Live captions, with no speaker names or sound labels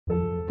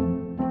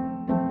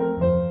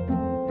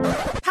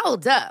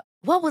Hold up.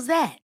 What was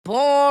that?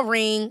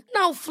 Boring.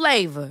 No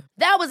flavor.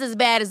 That was as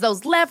bad as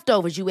those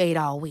leftovers you ate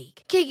all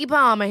week. Keke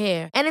Palmer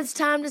here, and it's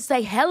time to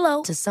say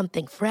hello to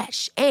something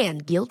fresh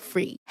and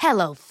guilt-free.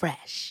 Hello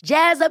Fresh.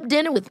 Jazz up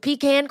dinner with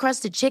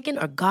pecan-crusted chicken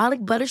or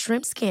garlic butter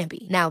shrimp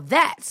scampi. Now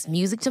that's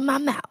music to my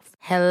mouth.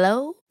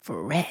 Hello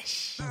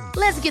Fresh.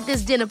 Let's get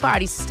this dinner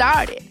party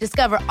started.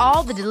 Discover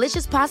all the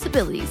delicious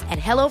possibilities at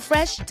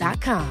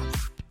hellofresh.com.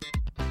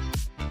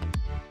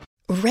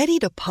 Ready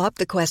to pop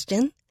the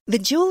question?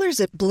 The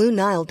jewelers at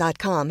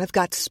BlueNile.com have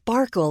got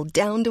sparkle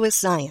down to a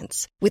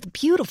science with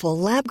beautiful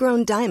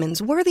lab-grown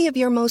diamonds worthy of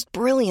your most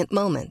brilliant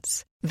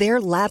moments.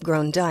 Their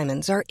lab-grown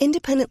diamonds are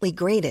independently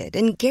graded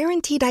and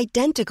guaranteed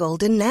identical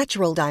to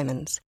natural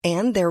diamonds,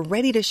 and they're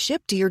ready to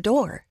ship to your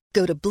door.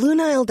 Go to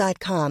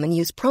BlueNile.com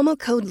and use promo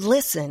code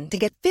LISTEN to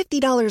get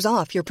 $50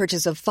 off your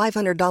purchase of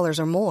 $500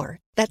 or more.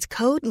 That's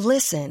code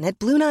LISTEN at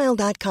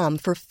BlueNile.com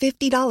for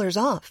 $50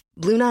 off.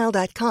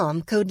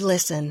 BlueNile.com, code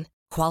LISTEN.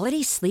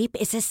 Quality sleep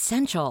is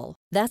essential.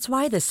 That's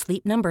why the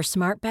Sleep Number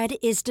Smart Bed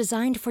is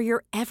designed for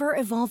your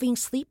ever-evolving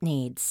sleep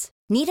needs.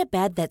 Need a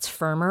bed that's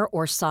firmer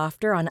or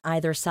softer on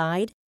either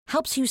side?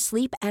 Helps you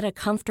sleep at a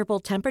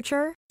comfortable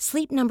temperature?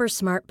 Sleep Number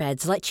Smart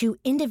Beds let you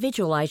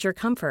individualize your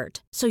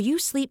comfort, so you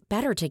sleep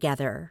better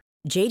together.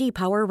 J.D.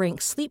 Power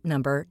ranks Sleep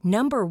Number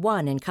number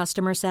 1 in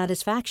customer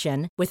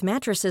satisfaction with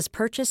mattresses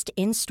purchased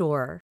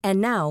in-store.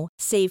 And now,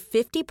 save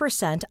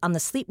 50% on the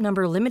Sleep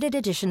Number Limited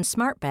Edition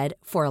Smart Bed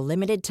for a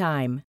limited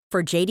time.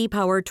 For J.D.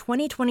 Power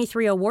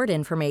 2023 award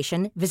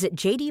information, visit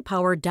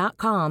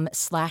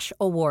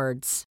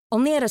jdpower.com/awards.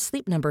 Only at a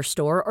Sleep Number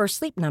store or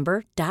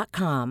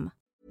sleepnumber.com.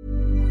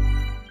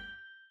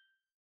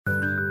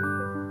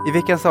 I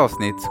veckans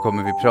avsnitt så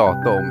kommer vi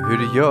prata om hur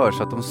du gör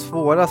så att de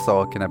svåra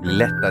sakerna blir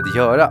lätta att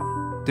göra.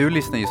 Du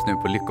lyssnar just nu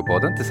på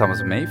Lyckopodden tillsammans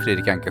med mig,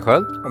 Fredrik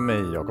Ankarsköld. Och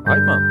mig, Jakob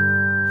Heitman.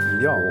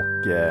 Ja,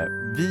 och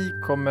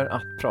vi kommer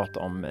att prata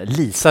om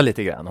Lisa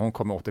lite grann. Hon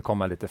kommer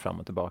återkomma lite fram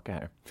och tillbaka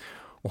här.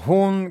 Och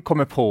hon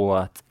kommer på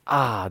att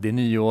det är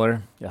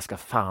nyår. Jag ska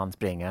fan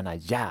springa den här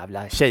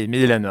jävla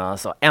tjejmilen nu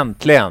alltså.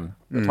 Äntligen!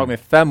 Det har tagit mig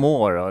 5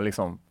 år och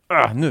liksom,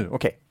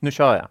 nu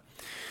kör jag.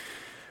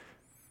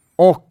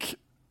 Och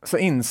så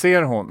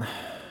inser hon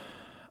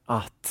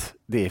att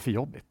det är för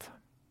jobbigt.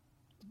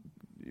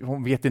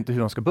 Hon vet inte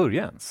hur hon ska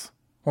börja ens.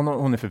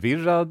 Hon är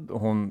förvirrad och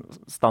hon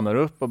stannar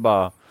upp och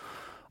bara,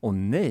 åh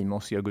nej,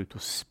 måste jag gå ut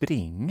och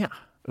springa?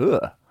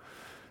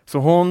 Så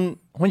hon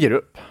ger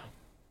upp.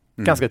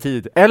 Ganska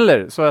tidigt.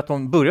 Eller så att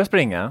hon börjar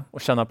springa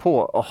och känna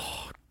på,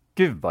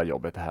 gud vad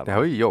jobbigt det här var. Det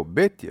var ju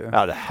jobbigt ju.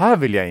 Ja, det här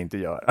vill jag inte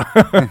göra.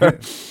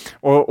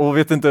 och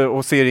vet inte,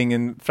 och ser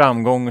ingen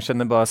framgång och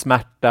känner bara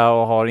smärta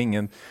och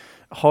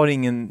har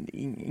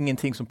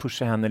ingenting som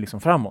pushar henne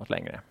liksom framåt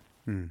längre.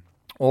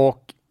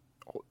 Och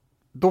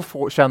då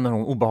känner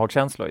hon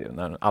obehagskänslor ju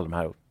när alla de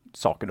här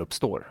sakerna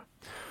uppstår.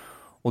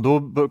 Och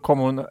då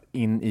kommer hon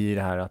in i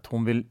det här att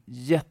hon vill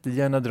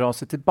jättegärna dra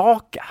sig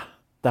tillbaka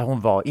där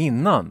hon var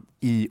innan,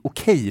 i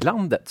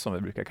okejlandet som vi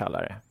brukar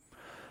kalla det.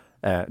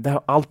 Där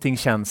allting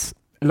känns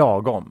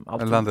lagom.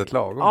 Landet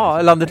lagom.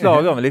 Ja, landet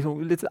lagom.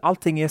 Liksom,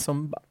 allting är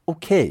som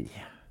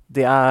okej.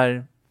 Det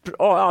är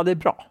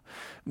bra.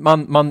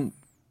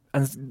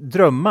 Ens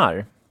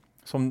drömmar,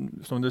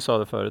 som du sa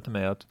det förut till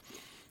mig, att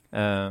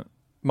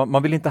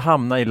man vill inte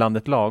hamna i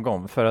landet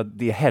lagom för att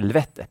det är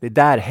helvetet. Det är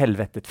där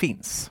helvetet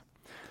finns.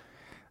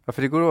 Ja,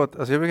 för det går åt,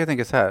 alltså jag brukar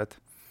tänka så här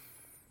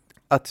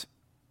att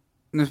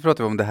nu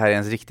pratar vi om det här är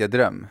ens riktiga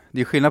dröm.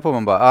 Det är skillnad på om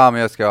man bara,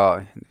 men jag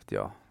ska,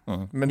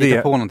 men det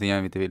är på någonting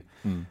jag inte vill.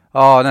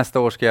 Nästa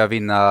år ska jag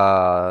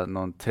vinna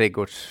någon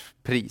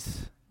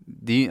trädgårdspris.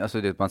 Det är ju,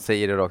 alltså det man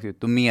säger det rakt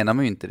ut, då menar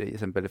man ju inte det. Till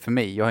exempel för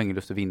mig, jag har ingen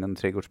lust att vinna en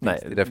trädgårdspris.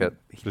 Nej, det är därför jag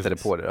hittade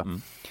på det då.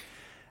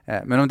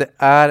 Men om det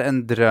är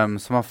en dröm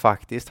som man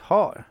faktiskt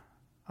har,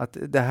 att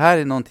det här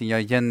är någonting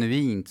jag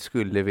genuint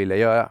skulle vilja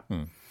göra.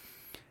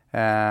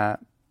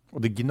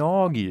 Och det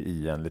gnager ju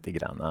i en lite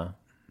grann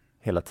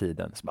hela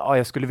tiden. Så,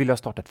 jag skulle vilja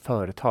starta ett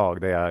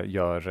företag där jag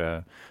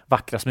gör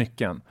vackra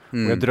smycken. Och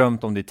jag har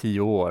drömt om det i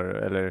 10 år.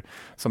 Eller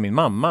som min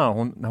mamma,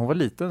 när hon var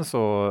liten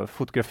så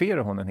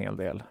fotograferade hon en hel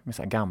del med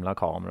så här gamla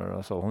kameror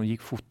och så. Hon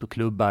gick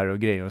fotoklubbar och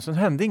grejer. Och så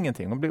hände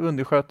ingenting. Hon blev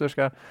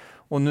undersköterska.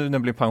 Och nu när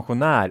hon blev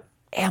pensionär,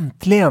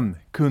 äntligen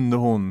kunde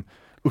hon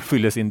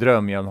uppfylla sin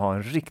dröm genom att ha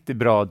en riktigt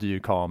bra dyr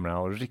kamera.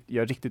 Och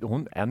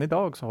än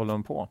idag så håller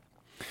hon på.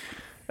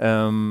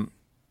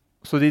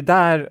 Så det är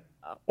där,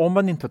 om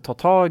man inte tar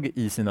tag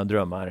i sina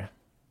drömmar,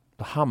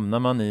 då hamnar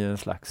man i en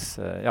slags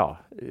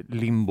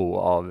limbo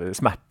av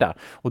smärta.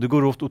 Och det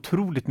går åt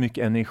otroligt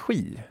mycket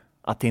energi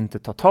att inte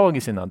ta tag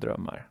i sina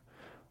drömmar.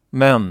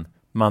 Men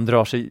man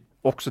drar sig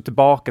också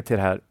tillbaka till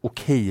det här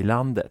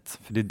okejlandet.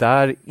 För det är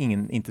där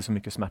inte så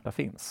mycket smärta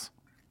finns.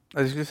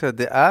 Jag skulle säga att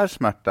det är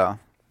smärta.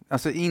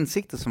 Alltså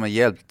insikten som har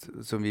hjälpt,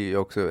 som vi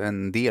också,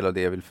 en del av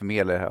det jag vill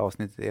förmedla i det här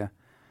avsnittet är,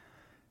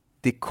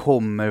 det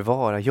kommer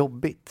vara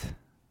jobbigt.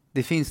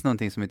 Det finns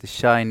någonting som heter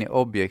shiny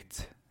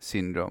object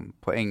syndrome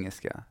på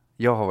engelska.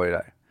 Jag har varit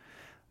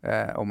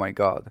där. Oh my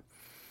god.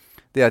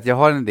 Det är att jag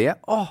har en idé.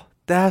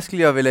 Det här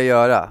skulle jag vilja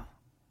göra.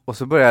 Och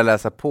så började jag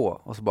läsa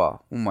på och så bara,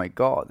 oh my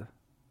god,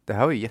 det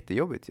här var ju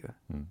jättejobbigt ju.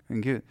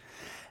 Men gud,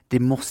 det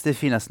måste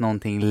finnas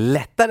någonting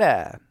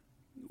lättare.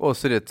 Och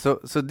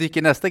så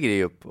dyker nästa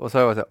grej upp och så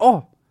har jag varit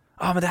så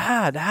här, men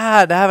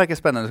det här verkar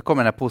spännande. Så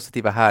kommer den här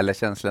positiva, härliga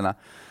känslorna.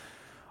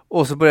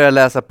 Och så börjar jag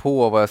läsa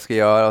på vad jag ska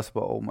göra och så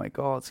bara, oh my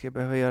god, ska jag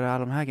behöva göra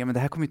alla de här grejerna? Men det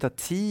här kommer ju ta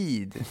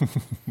tid.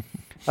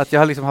 Att jag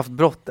har liksom haft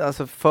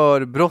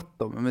för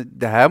bråttom. Men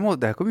det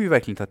här kommer ju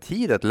verkligen ta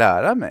tid att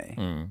lära mig.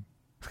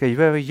 Ska jag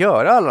behöva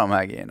göra alla de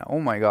här grejerna?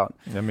 Oh my god.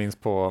 Jag minns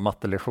på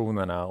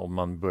mattelektionerna om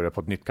man börjar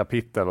på ett nytt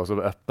kapitel och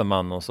så öppnar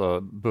man och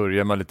så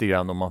börjar man lite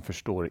grann och man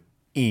förstår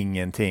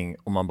ingenting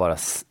och man bara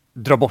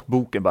drar bort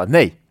boken. Bara,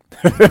 nej!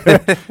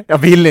 Jag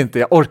vill inte,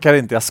 jag orkar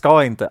inte, jag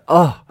ska inte.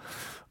 Och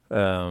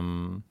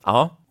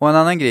en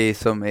annan grej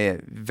som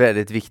är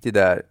väldigt viktig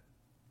där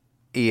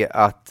är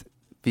att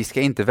vi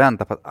ska inte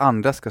vänta på att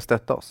andra ska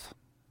stötta oss.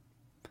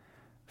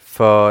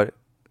 För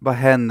vad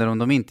händer om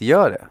de inte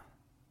gör det?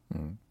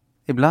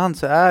 Ibland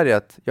så är det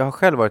att, jag har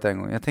själv varit en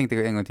gång, jag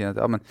tänkte en gång till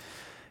att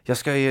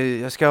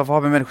jag ska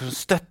vara med människor som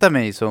stöttar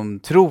mig, som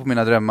tror på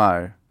mina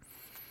drömmar,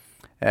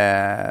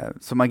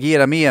 som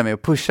agerar med mig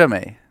och pushar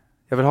mig.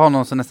 Jag vill ha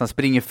någon som nästan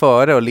springer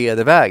före och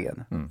leder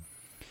vägen.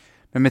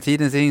 Men med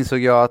tiden så insåg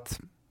jag att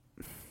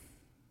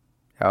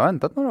jag har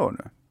väntat några år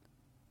nu.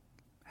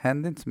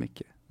 Händer inte så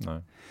mycket.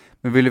 Nej.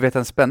 Men vill du veta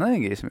en spännande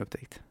grej som jag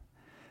upptäckt?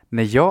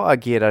 När jag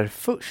agerar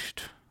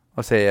först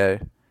och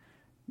säger,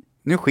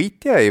 nu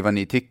skiter jag i vad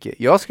ni tycker.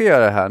 Jag ska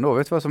göra det här nu.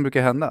 Vet du vad som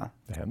brukar hända?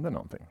 Det händer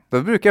någonting.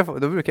 Då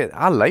brukar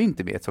alla är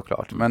inte med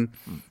såklart. Men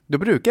då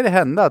brukar det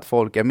hända att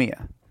folk är med.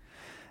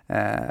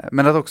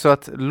 Men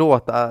att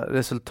låta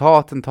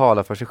resultaten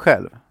tala för sig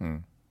själv.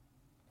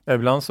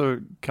 Ibland så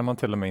kan man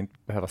till och med inte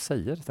behöva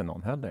säga det till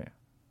någon heller.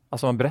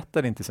 Alltså man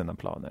berättar inte sina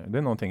planer. Det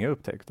är någonting jag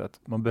upptäckt. Att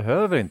man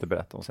behöver inte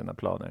berätta om sina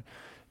planer.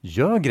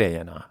 Gör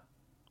grejerna.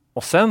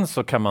 Och sen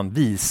så kan man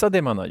visa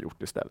det man har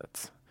gjort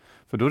istället.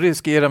 För då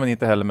riskerar man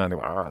inte heller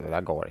människor. Det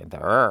där går inte.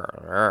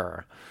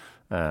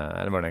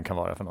 Eller vad det kan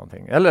vara för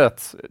någonting. Eller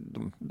att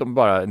de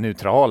bara är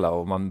neutrala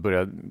och man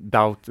börjar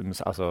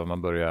alltså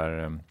man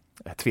börjar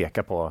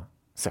tveka på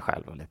sig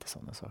själv och lite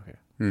sådana saker.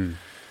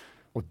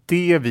 Och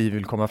det vi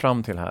vill komma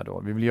fram till här då.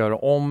 Vi vill göra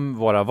om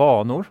våra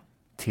vanor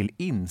till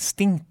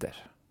instinkter.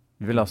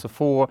 Vi vill alltså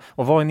få,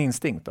 och vad är en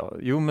instinkt då?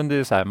 Jo, men det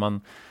är så här,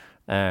 man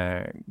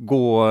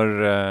går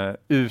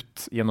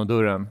ut genom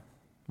dörren.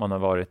 Man har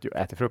varit och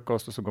ätit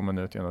frukost och så går man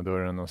ut genom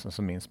dörren och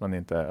så minns man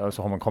inte. Och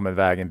så har man kommit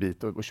iväg en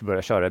bit och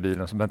börjar köra i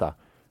bilen. Så vänta,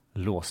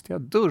 låste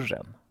jag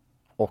dörren?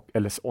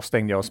 Och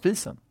stängde jag av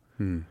spisen?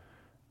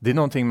 Det är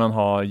någonting man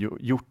har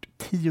gjort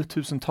 10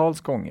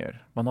 000-tals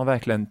gånger. Man har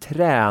verkligen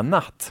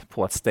tränat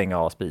på att stänga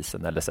av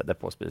spisen eller sätta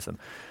på spisen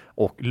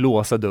och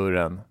låsa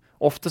dörren.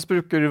 Oftast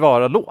brukar det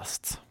vara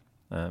låst.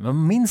 Men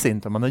man minns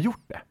inte om man har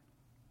gjort det.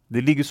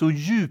 Det ligger så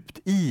djupt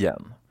i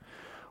en.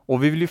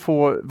 Och vi vill ju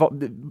få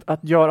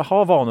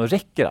ha vanor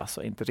räcker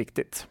alltså inte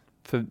riktigt.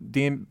 För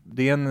det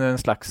är en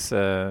slags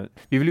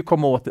vi vill ju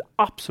komma åt det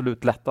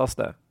absolut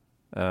lättaste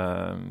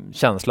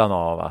känslan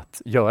av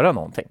att göra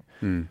någonting.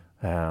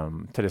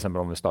 Till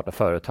exempel om vi startar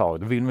företag,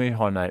 då vill man ju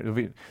ha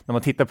när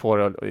man tittar på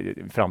det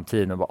i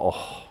framtiden och bara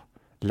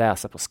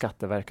läsa på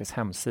Skatteverkets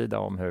hemsida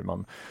om hur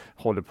man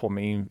håller på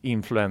med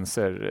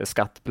influencer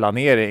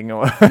skattplanering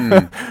och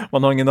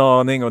man har ingen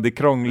aning och det är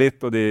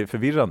krångligt och det är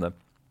förvirrande.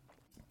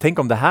 Tänk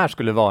om det här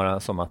skulle vara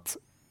som att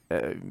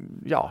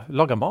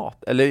laga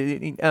mat eller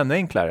ännu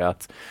enklare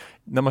att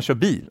när man kör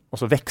bil och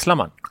så växlar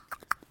man.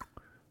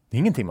 Det är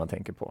ingenting man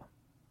tänker på.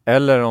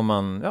 Eller om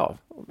man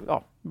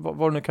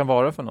vad det nu kan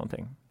vara för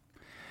någonting.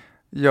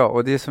 Ja,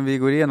 och det som vi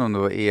går igenom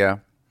då är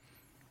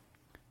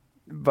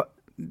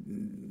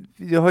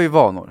jag har ju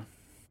vanor.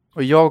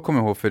 Och jag kommer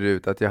ihåg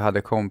förut att jag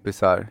hade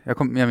kompisar.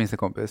 Jag minns en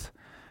kompis.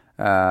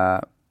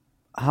 Jag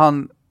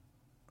kommer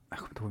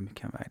inte ihåg hur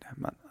mycket han vägde.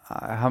 Men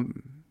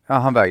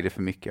han vägde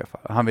för mycket i alla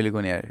fall. Han ville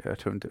gå ner, jag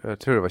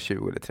tror det var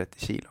 20 eller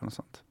 30 kilo och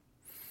sånt.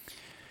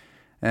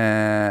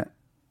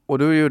 Och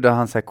då gjorde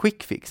han så här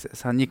quick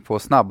fixes. Han gick på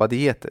snabba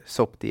dieter,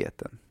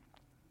 soppdieten.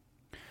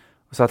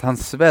 Så att han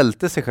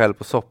svälte sig själv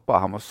på soppa.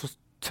 Han var så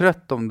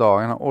trött om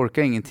dagen, han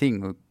orkade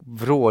ingenting och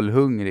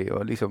vrålhungrig.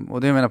 Och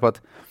det jag menar på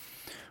att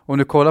om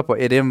du kollar på,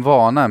 är det en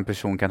vana en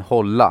person kan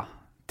hålla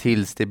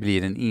tills det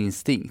blir en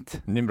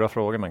instinkt? Det är en bra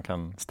fråga man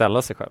kan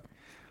ställa sig själv.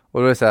 Och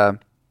då är det så här,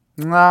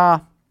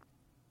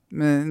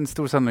 med en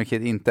stor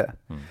sannolikhet inte.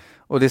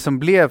 Och det som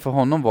blev för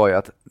honom var ju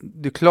att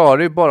du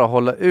klarar ju bara att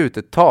hålla ut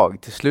ett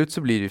tag. Till slut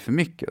så blir det för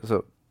mycket.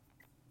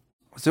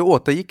 Så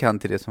återgick han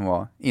till det som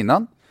var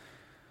innan.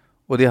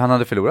 Och det han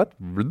hade förlorat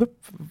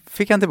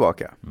fick han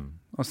tillbaka.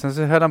 Och sen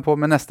så höll han på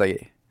med nästa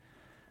grej.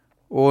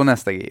 Och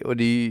nästa grej. Och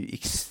det är ju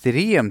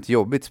extremt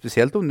jobbigt.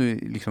 Speciellt om du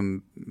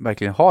liksom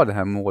verkligen har den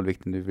här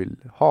målvikten du vill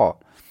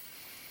ha.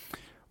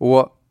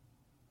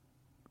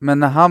 Men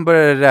när han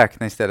började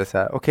räkna istället så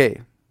här.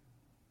 Okej,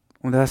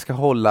 om det här ska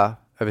hålla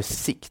över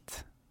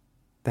sikt.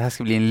 Det här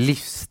ska bli en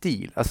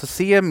livsstil. Alltså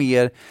se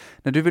mer,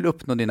 när du vill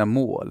uppnå dina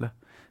mål.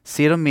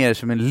 Se dem mer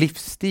som en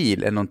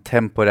livsstil än någon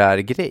temporär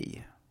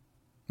grej.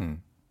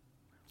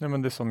 Nej,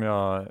 men det som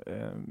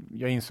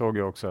jag insåg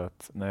ju också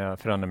att när jag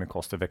förändrade min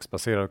kost till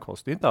växtbaserad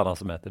kost, det är inte alla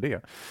som äter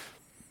det.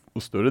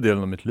 Och större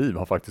delen av mitt liv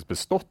har faktiskt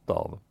bestått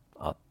av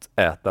att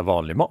äta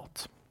vanlig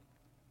mat.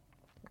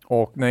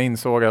 Och när jag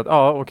insåg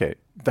att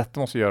detta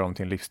måste jag göra om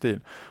till en livsstil.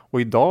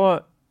 Och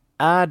idag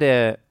är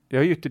det, jag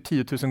har gjort det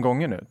 10 000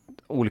 gånger nu,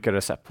 olika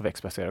recept på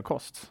växtbaserad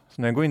kost.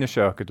 Så när jag går in i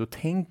köket då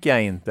tänker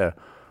jag inte,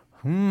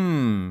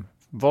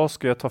 vad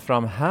ska jag ta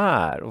fram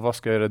här och vad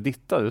ska jag göra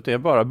ditta? Utan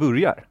jag bara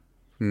börjar.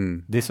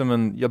 Det är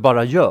som jag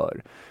bara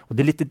gör. Och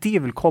det är lite det vi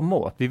vill komma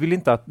åt. Vi vill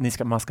inte att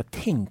man ska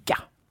tänka.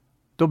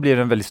 Då blir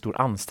det en väldigt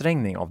stor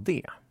ansträngning av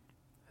det.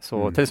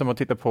 Så till exempel att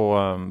titta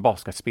på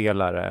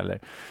basketspelare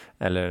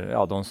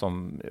eller de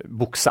som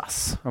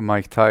boxas. Och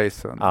Mike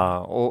Tyson. Ja,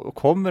 och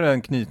kommer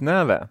en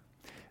knytnäve,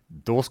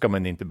 då ska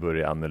man inte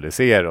börja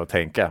analysera och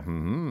tänka.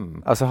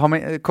 Alltså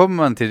kommer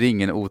man till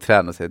ringen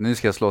otränad och säger nu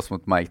ska jag slåss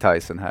mot Mike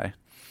Tyson här.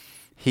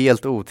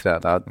 Helt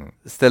otränad.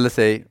 Ställer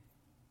sig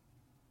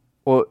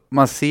och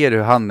man ser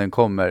hur handen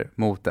kommer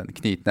mot den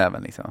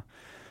knytnäven liksom.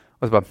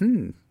 Och så bara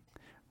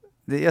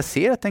jag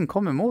ser att den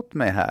kommer mot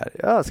mig här.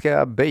 Ja, ska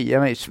jag böja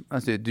mig?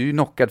 Alltså, du är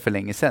knockad för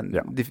länge sedan.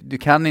 Ja. Du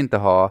kan inte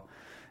ha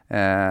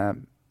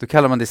då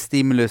kallar man det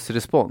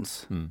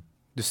stimulus-respons.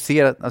 Du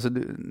ser att alltså,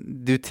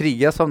 du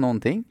triggas av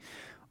någonting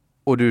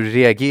och du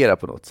reagerar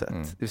på något sätt.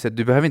 Det vill säga,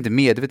 du behöver inte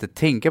medvetet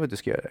tänka på att du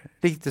ska göra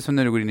det. Riktigt som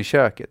när du går in i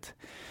köket.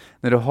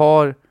 När du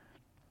har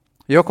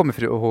jag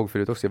kommer ihåg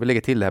förut också, jag vill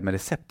lägga till det här med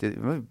recept. Det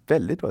var ett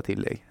väldigt bra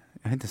tillägg.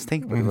 Jag har inte ens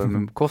tänkt på det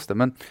med kosten,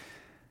 men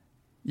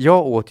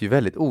jag åt ju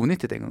väldigt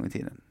onyttigt en gång i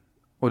tiden.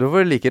 Och då var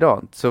det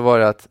likadant. Så var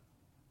det att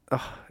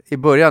i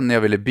början när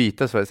jag ville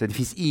byta så var det så att det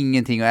finns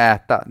ingenting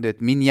att äta. Du vet,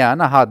 min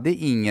hjärna hade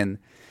ingen...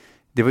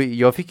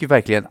 jag fick ju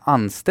verkligen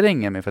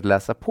anstränga mig för att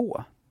läsa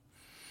på.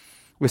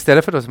 Och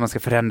istället för att man ska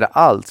förändra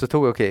allt så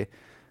tog jag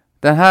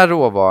den här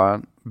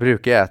råvaran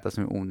brukar jag äta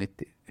som är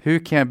onyttig.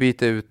 Hur kan jag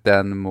byta ut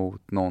den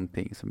mot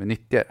någonting som är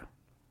nyttigare?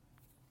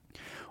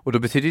 Och då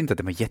betyder det inte att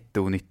det var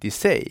jätteonyttig i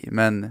sig.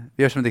 Men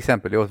vi gör som ett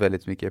exempel, jag åt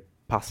väldigt mycket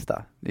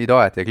pasta.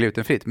 Idag äter jag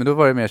glutenfritt. Men då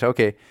var det mer så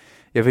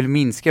jag vill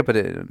minska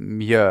på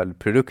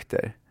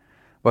mjölprodukter.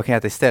 Vad kan jag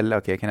äta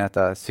istället? Jag kan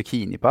äta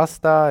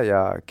zucchinipasta,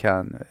 jag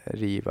kan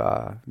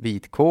riva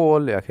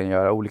vitkål, jag kan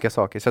göra olika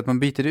saker. Så att man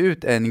byter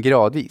ut en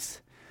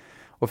gradvis.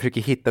 Och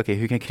försöker hitta,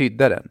 hur kan jag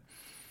krydda den?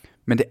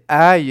 Men det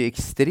är ju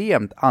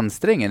extremt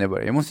ansträngande i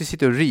början. Jag måste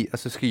sitta och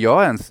ska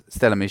jag ens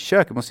ställa mig i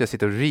köket måste jag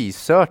sitta och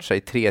researcha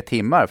i 3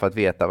 timmar för att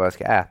veta vad jag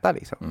ska äta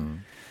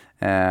liksom.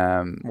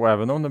 Och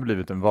även om det har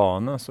blivit en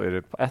vana så är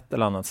det på ett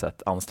eller annat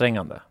sätt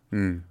ansträngande.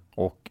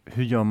 Och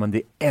hur gör man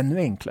det ännu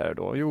enklare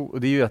då? Jo,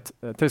 det är ju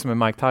till exempel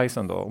med Mike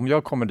Tyson då. Om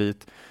jag kommer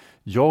dit,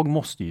 jag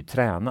måste ju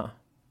träna.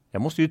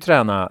 Jag måste ju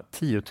träna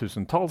 10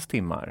 000-tals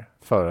timmar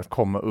för att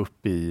komma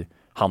upp i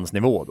hans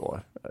nivå då.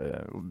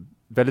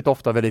 Väldigt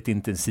ofta, väldigt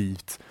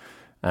intensivt.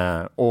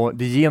 Och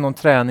det är genom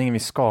träningen vi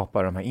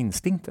skapar de här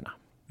instinkterna.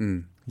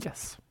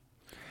 Yes.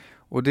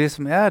 Och det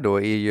som är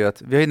då är ju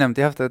att, vi har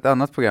ju haft ett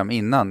annat program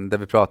innan där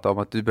vi pratade om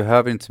att du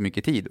behöver inte så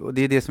mycket tid. Och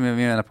det är det som jag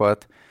menar på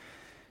att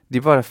det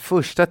är bara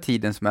första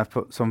tiden som är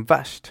som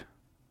värst.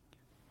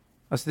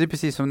 Alltså det är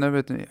precis som,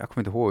 jag kommer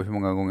inte ihåg hur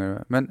många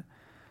gånger, men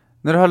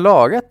när du har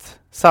lagat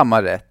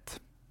samma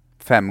rätt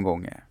 5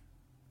 gånger,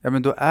 ja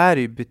men då är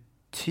det ju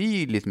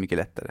betydligt mycket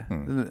lättare.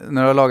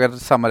 När du har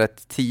lagat samma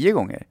rätt 10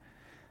 gånger,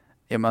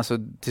 ja men alltså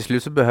till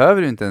slut så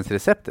behöver du inte ens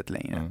receptet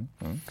längre.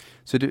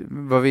 Så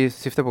vad vi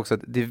syftar på också,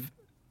 att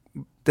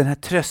den här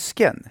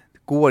tröskeln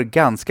går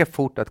ganska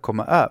fort att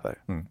komma över.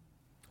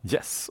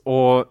 Yes,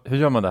 och hur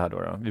gör man det här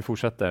då? Vi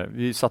fortsätter.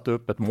 Vi satte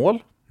upp ett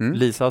mål.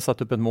 Lisa har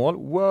satt upp ett mål.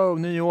 Wow,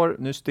 nyår,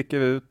 nu sticker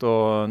vi ut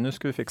och nu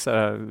ska vi fixa det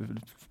här,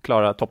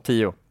 klara topp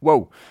 10.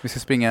 Wow! Vi ska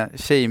springa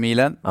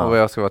tjejmilen och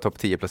jag ska vara topp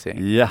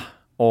 10-placering. Ja,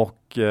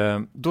 och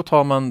då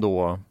tar man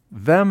då,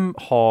 vem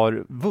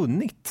har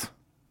vunnit?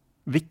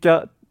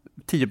 Vilka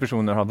 10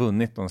 personer har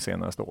vunnit de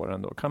senaste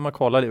åren då? Kan man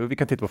kolla det? Vi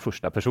kan titta på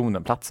första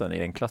personen, platsen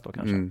är enklast då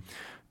kanske.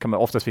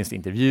 Oftast finns det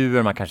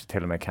intervjuer, man kanske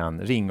till och med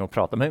kan ringa och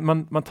prata.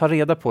 Men man tar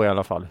reda på i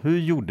alla fall, hur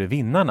gjorde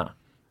vinnarna?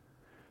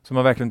 Så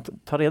man verkligen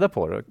tar reda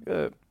på det.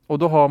 Och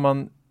då tar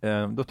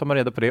man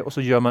reda på det och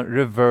så gör man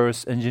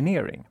reverse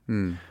engineering.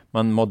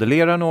 Man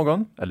modellerar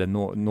någon, eller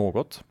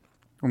något.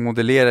 Och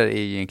modellerar är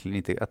egentligen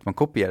inte att man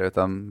kopierar,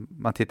 utan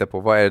man tittar på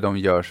vad är det de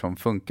gör som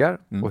funkar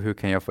och hur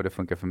kan jag få det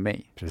funka för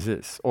mig.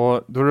 Precis,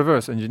 och då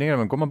reverse engineerar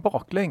man, går man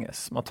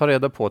baklänges. Man tar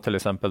reda på till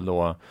exempel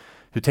då,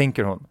 hur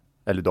tänker hon?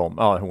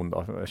 Eller hon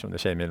då, eftersom det är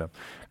tjejmilen.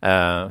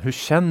 Hur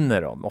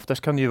känner de?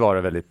 Oftast kan det ju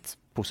vara väldigt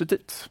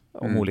positivt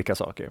om olika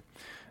saker.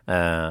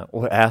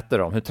 Och hur äter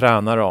de? Hur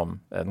tränar de?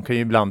 De kan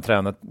ju ibland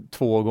träna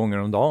 2 gånger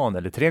om dagen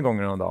eller 3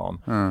 gånger om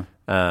dagen.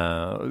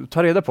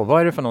 Ta reda på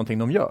vad är det för någonting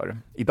de gör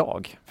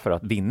idag för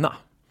att vinna.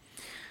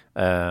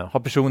 Har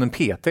personen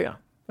PT?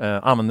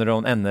 Använder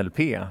de NLP?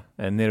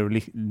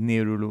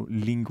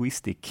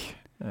 Neurolingvistic?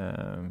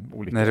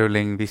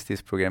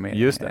 Neurolingvistisk programmering.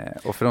 Just det.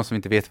 Och för de som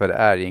inte vet vad det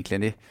är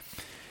egentligen,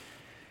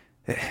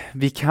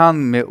 vi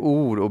kan med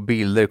ord och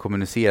bilder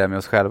kommunicera med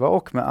oss själva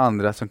och med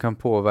andra som kan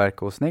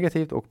påverka oss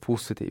negativt och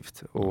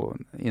positivt. Och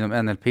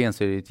inom NLP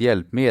så är det ett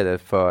hjälpmedel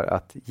för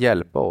att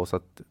hjälpa oss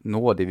att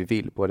nå det vi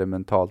vill, både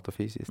mentalt och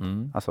fysiskt.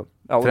 Alltså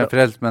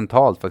framförallt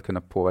mentalt för att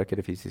kunna påverka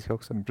det fysiska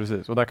också.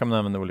 Precis, och där kan man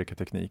använda olika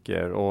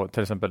tekniker. Och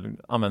till exempel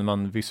använder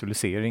man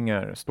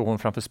visualiseringar. Står hon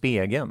framför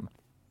spegeln?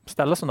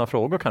 Ställa sådana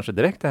frågor kanske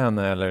direkt till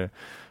henne eller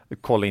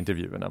kolla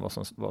intervjuerna vad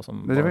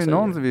som men det var ju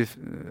någon som vi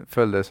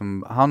följde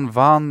som han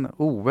vann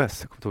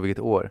OS, jag kommer inte ihåg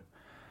vilket år.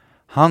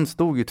 Han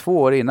stod ju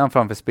 2 år innan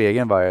framför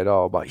spegeln varje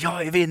dag och bara,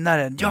 jag är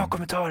vinnaren, jag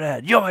kommer ta det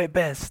här, jag är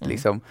bäst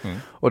liksom.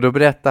 Och då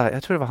berättade,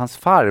 jag tror det var hans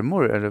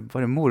farmor eller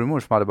var det mormor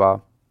som hade bara,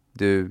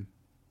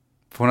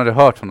 för hon hade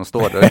hört honom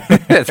stå där.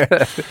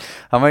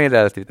 Han var ju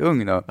relativt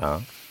ung då.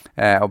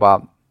 Och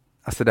bara,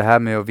 alltså det här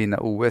med att vinna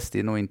OS, det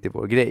är nog inte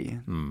vår grej.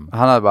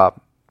 Han hade bara,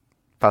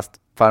 fast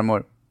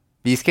farmor,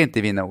 vi ska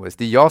inte vinna OS.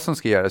 Det är jag som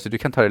ska göra, så du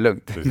kan ta det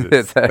lugnt.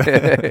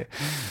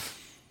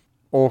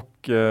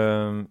 Och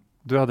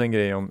du hade en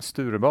grej om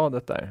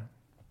Sturebadet där.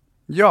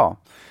 Ja,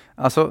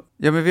 alltså,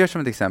 men vi gör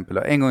som ett exempel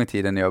då. En gång i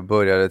tiden när jag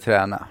började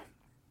träna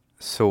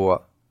så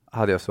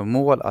hade jag som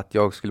mål att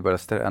jag skulle börja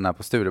träna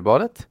på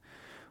Sturebadet.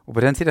 Och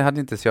på den tiden hade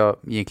inte jag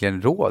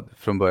egentligen råd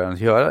från början att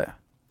göra det.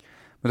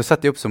 Men då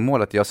satte jag upp som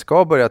mål att jag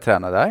ska börja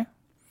träna där.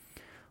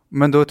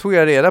 Men då tog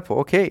jag reda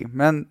på,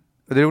 men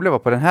det roliga var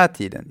på den här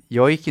tiden,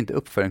 jag gick inte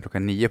upp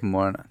förrän 9 på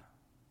morgonen.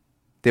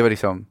 Det var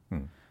liksom,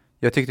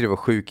 jag tyckte det var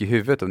sjuk i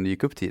huvudet om det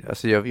gick upp tidigare.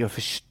 Alltså jag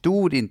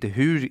förstod inte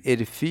hur är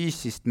det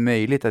fysiskt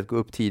möjligt att gå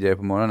upp tidigare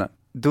på morgonen.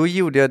 Då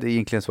gjorde jag det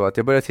egentligen så att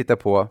jag började titta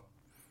på,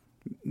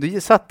 då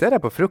satt jag där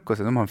på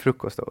frukosten, de har en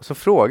frukost då. Så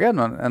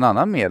frågade en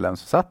annan medlem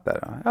som satt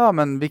där. Ja,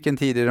 men vilken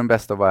tid är den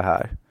bästa att vara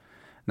här?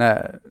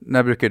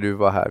 När brukar du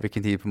vara här?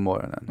 Vilken tid på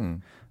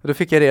morgonen? Och då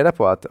fick jag reda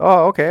på att,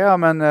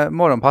 men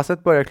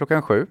morgonpasset börjar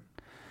 7:00.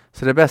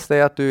 Så det bästa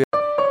är att du...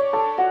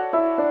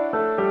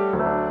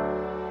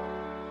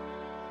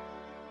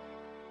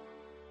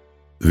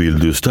 Vill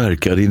du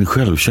stärka din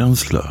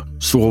självkänsla,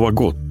 sova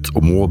gott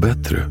och må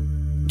bättre?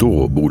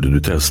 Då borde du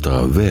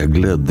testa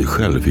vägledd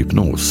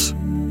självhypnos.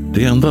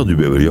 Det enda du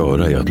behöver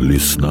göra är att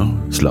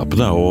lyssna,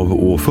 slappna av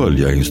och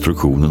följa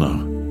instruktionerna.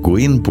 Gå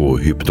in på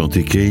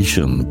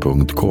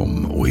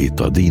hypnotication.com och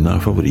hitta dina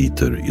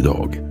favoriter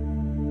idag.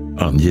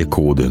 Ange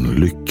koden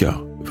LYCKA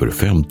för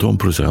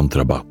 15%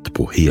 rabatt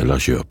på hela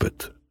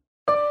köpet.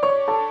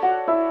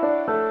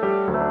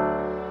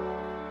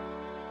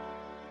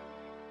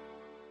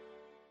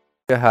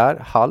 Jag är här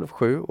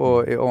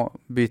 6:30 och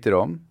byter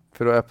om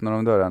för att öppna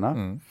de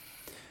dörrarna.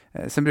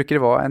 Sen brukar det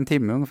vara 1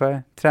 timme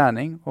ungefär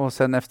träning och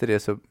sen efter det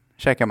så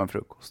käkar man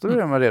frukost. Då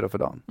är man redo för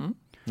dagen.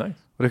 Nice.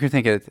 Och då kan du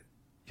tänka att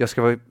jag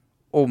ska vara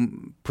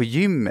på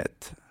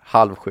gymmet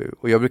 6:30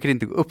 och jag brukar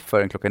inte gå upp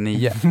förrän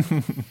 9.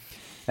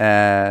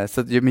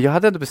 Men jag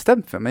hade ändå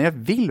bestämt för mig, men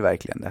jag vill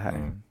verkligen det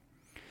här.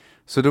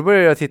 Så då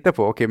började jag titta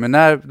på, men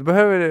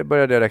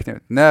började jag räkna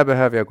ut, när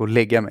behöver jag gå och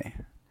lägga mig?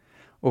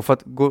 Och för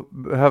att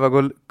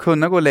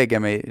kunna gå och lägga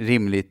mig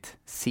rimligt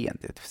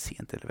sent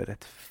eller väl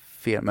rätt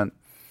fel, men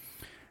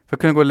för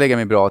att kunna gå och lägga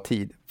mig bra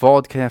tid,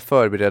 vad kan jag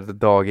förbereda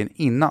dagen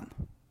innan?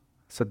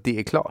 Så att det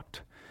är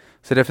klart.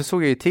 Så därför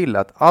såg jag ju till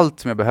att allt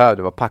som jag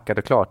behövde var packat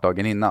och klart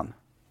dagen innan.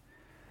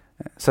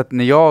 Så att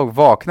när jag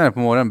vaknade på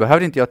morgonen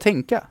behövde inte jag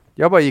tänka.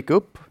 Jag bara gick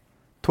upp,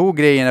 tog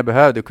grejerna jag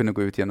behövde och kunde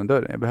gå ut genom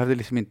dörren. Jag behövde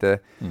liksom inte,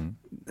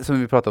 som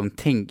vi pratade om,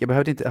 jag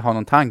behövde inte ha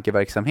någon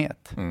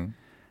tankeverksamhet.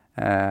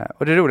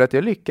 Och det roliga är att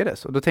jag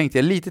lyckades. Och då tänkte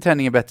jag, lite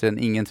träning är bättre än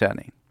ingen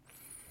träning.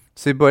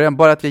 Så i början,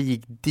 bara att jag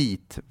gick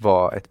dit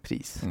var ett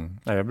pris.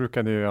 Ja, jag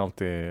brukade ju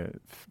alltid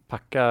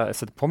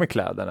sätta på mig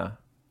kläderna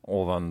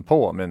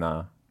ovanpå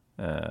mina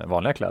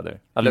vanliga kläder.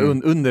 Eller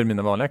under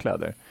mina vanliga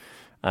kläder.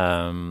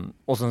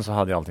 Och sen så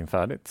hade jag allting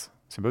färdigt.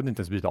 Så jag behövde inte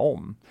ens byta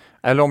om.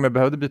 Eller om jag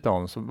behövde byta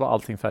om så var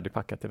allting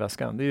färdigpackat i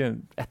väskan. Det är ju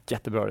ett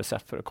jättebra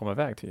recept för att komma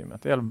iväg till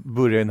gymmet. Jag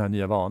börjar den här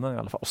nya vanan i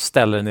alla fall och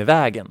ställer den i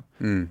vägen.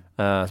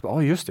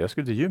 Så just det, jag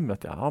skulle till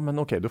gymmet. Ja, men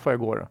okej, då får jag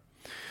gå då.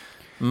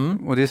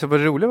 Och det som var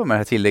roligt med det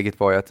här tillägget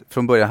var ju att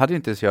från början hade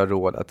inte så jag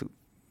råd att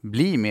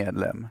bli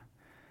medlem.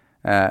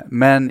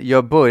 Men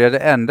jag började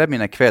ändra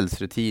mina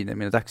kvällsrutiner,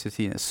 mina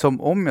dagsrutiner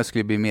som om jag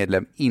skulle bli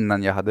medlem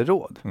innan jag hade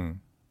råd. Det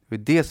var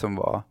det som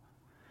var.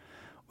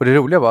 Och det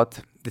roliga var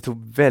att det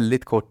tog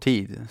väldigt kort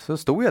tid. Så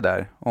stod jag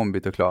där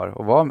ombytt och klar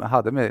och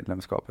hade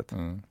medlemskapet.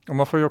 Och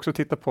man får ju också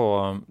titta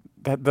på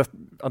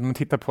att man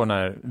tittar på den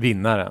här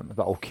vinnaren.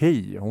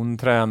 Okej, hon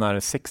tränar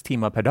 6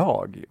 timmar per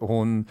dag. Och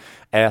hon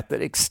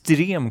äter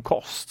extrem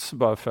kost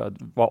bara för att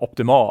vara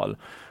optimal.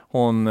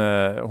 Hon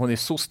är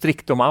så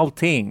strikt om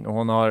allting.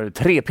 Hon har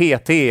 3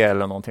 PT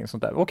eller någonting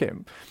sånt där. Okej,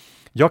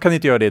 jag kan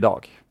inte göra det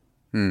idag.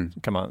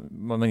 Kan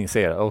man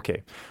inser.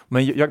 Okej.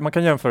 Men man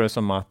kan jämföra det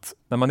som att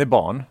när man är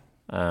barn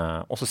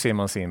och så ser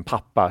man sin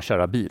pappa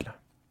köra bil.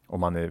 Och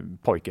man är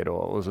pojke då.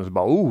 Och så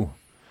bara,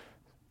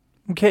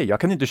 okej, jag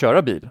kan inte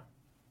köra bil.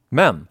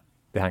 Men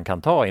det han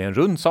kan ta är en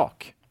rund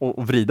sak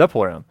och vrida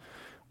på den.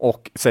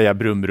 Och säga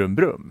brum, brum,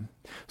 brum.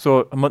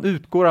 Så man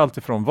utgår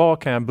alltid från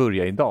vad kan jag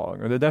börja idag?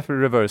 Och det är därför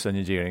reverse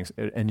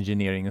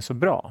engineering är så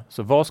bra.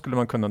 Så vad skulle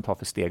man kunna ta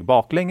för steg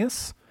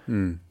baklänges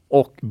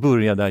och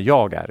börja där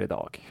jag är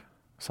idag?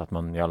 Så att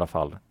man i alla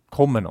fall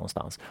kommer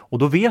någonstans. Och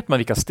då vet man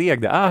vilka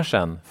steg det är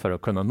sen för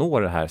att kunna nå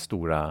den här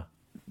stora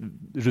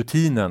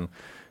rutinen,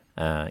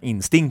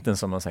 instinkten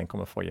som man sen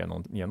kommer få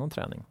genom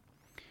träning.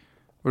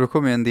 Och då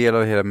kommer en del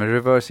av det hela med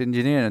reverse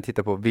engineering att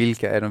titta på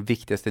vilka är de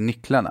viktigaste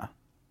nycklarna.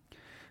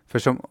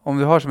 För om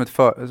du har som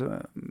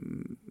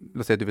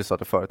låt säga att du vill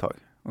starta företag.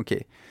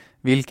 Okej.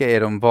 Vilka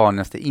är de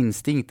vanligaste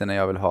instinkterna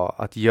jag vill ha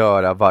att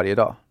göra varje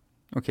dag?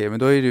 Okej, men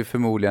då är det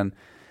förmodligen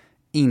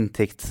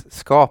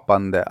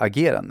intäktsskapande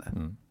agerande.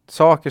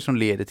 Saker som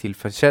leder till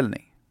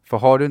försäljning. För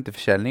har du inte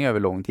försäljning över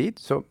lång tid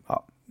så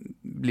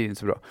blir det inte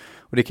så bra.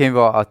 Och det kan ju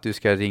vara att du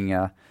ska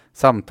ringa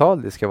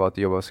samtal. Det ska vara att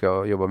du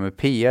ska jobba med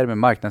PR, med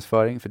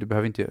marknadsföring. För du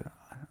behöver inte,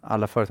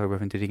 alla företag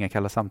behöver inte ringa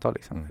kalla samtal.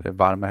 Liksom, eller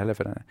varma heller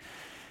för den.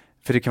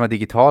 För det kan vara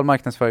digital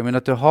marknadsföring. Men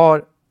att du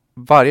har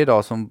varje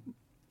dag som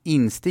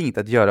instinkt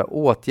att göra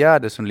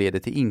åtgärder som leder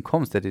till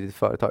inkomster i ditt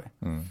företag.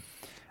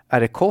 Är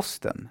det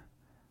kosten?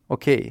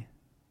 Okej.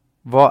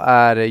 Vad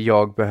är det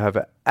jag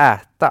behöver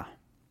äta?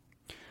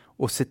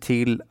 Och se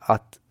till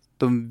att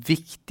de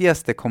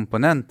viktigaste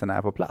komponenterna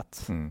är på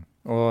plats.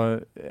 Och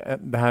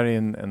det här är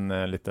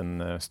en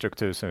liten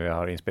struktur som vi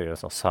har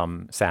inspirerats av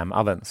Sam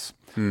Ovens.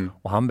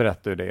 Och han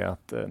berättade det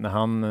att när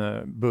han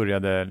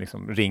började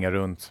liksom ringa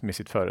runt med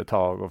sitt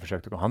företag och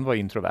försökte, han var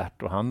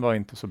introvert och han var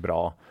inte så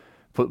bra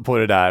på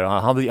det där. Och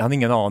han hade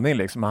ingen aning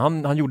liksom.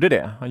 Men han gjorde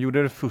det. Han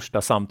gjorde det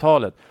första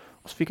samtalet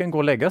och så fick han gå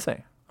och lägga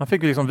sig. Han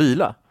fick liksom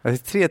vila.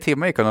 3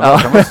 timmar gick han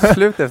var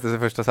slut efter sitt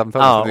första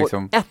samtal. Ja,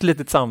 liksom. och ett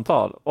litet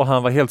samtal och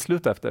han var helt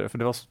slut efter det för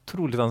det var så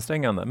otroligt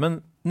ansträngande.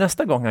 Men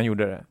nästa gång han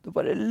gjorde det, då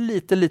var det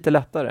lite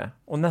lättare.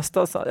 Och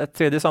ett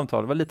tredje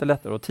samtal var lite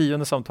lättare och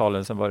 10:e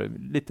samtalet sen var det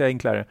lite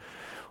enklare.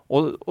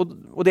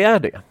 Och det är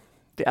det.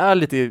 Det är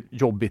lite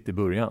jobbigt i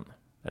början.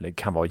 Eller det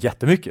kan vara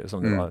jättemycket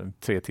som det var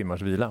 3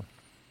 timmars vila.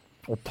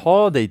 Och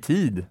ta dig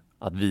tid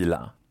att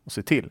vila och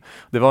se till.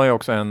 Det var ju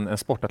också en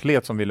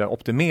sportatlet som ville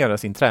optimera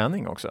sin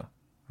träning också.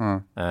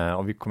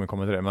 Och vi kommer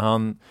komma till det.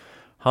 Men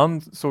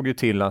han såg ju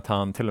till att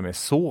han till och med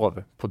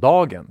sov på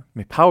dagen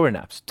med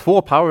powernaps.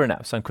 2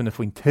 powernaps. Han kunde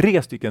få in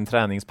 3 stycken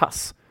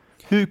träningspass.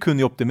 Hur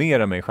kunde jag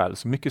optimera mig själv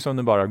så mycket som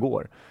det bara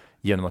går?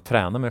 Genom att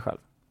träna mig själv.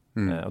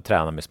 Och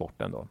träna med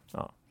sporten då.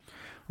 Ja.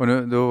 Och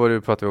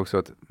då pratade vi också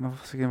att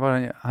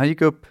han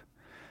gick upp.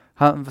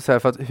 Så här,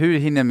 för att hur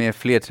hinner jag med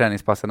fler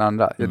träningspass än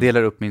andra? Jag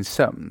delar upp min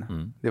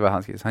sömn. Det var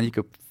hans grej. Han gick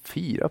upp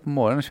 4 på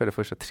morgonen och körde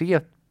första 3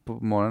 på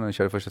morgonen och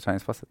körde första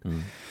träningspasset.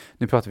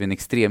 Nu pratar vi en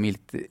extrem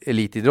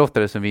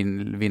elitidrottare som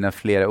vill vinna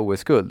flera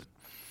OS-guld.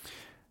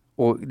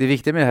 Och det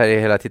viktiga med det här är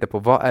hela att titta på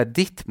vad är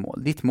ditt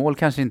mål? Ditt mål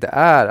kanske inte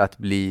är att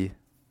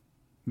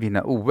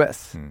vinna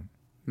OS.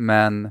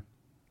 Men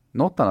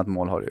något annat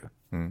mål har du.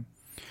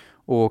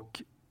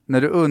 Och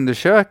när du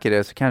undersöker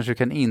det så kanske du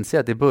kan inse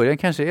att i början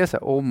kanske är så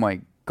här, oh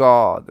my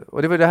god.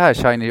 Och det var det här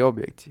shiny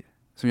object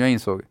som jag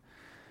insåg.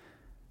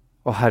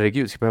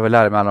 Herregud, ska jag behöva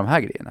lära mig alla de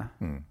här grejerna?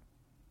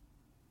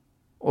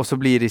 Och så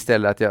blir det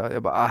istället att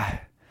jag bara,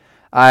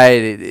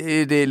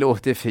 nej, det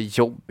låter för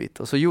jobbigt.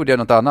 Och så gjorde jag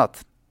något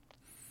annat.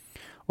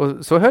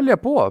 Och så höll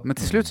jag på. Men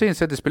till slut så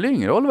insåg jag att det spelar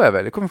ingen roll vad jag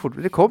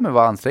väljer. Det kommer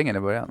vara ansträngande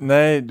i början.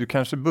 Nej, du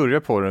kanske börjar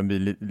på det och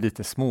blir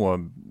lite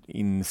små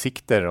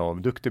insikter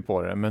och duktig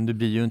på det. Men du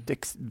blir ju inte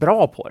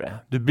bra på det.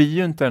 Du blir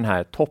ju inte den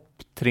här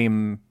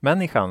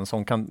topptrim-människan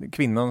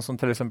kvinnan som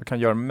till exempel kan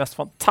göra de mest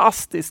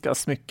fantastiska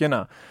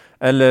smyckena.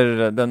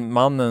 Eller den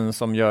mannen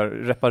som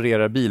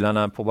reparerar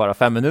bilarna på bara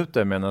 5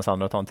 minuter medan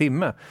andra tar en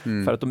timme.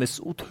 För att de är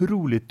så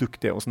otroligt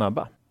duktiga och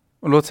snabba.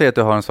 Och låt säga att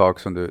du har en sak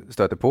som du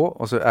stöter på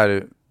och så är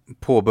du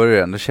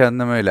påbörjaren. Då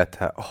känner man ju lätt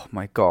här, oh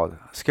my god,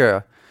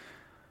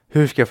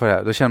 hur ska jag få det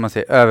här? Då känner man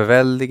sig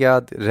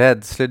överväldigad,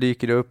 rädslor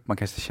dyker upp, man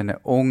kanske känner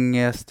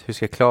ångest, hur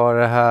ska jag klara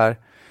det här?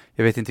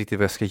 Jag vet inte riktigt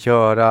vad jag ska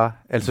göra.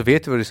 Eller så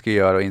vet du vad du ska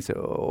göra och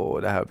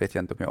inser, det här vet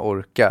jag inte om jag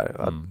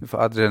orkar. Du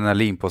får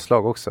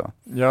adrenalinpåslag också.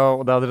 Ja,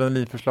 och det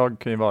adrenalinpåslag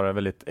kan ju vara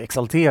väldigt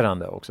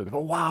exalterande också.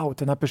 Wow,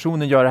 den här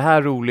personen gör det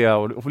här roliga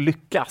och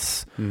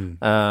lyckas.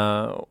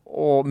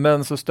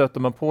 Men så stöter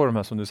man på de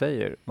här som du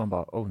säger. Man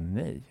bara,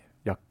 nej,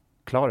 jag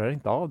klarar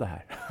inte av det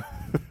här.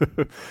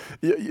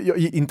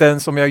 Inte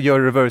ens om jag gör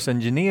reverse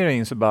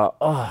engineering så bara,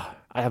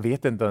 jag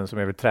vet inte ens om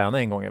jag vill träna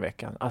en gång i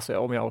veckan. Alltså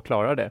om jag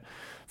klarar det.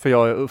 För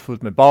jag är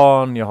fullt med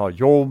barn, jag har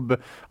jobb.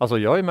 Alltså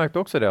jag har ju märkt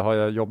också det. Har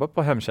jag jobbat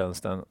på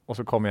hemtjänsten och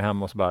så kommer jag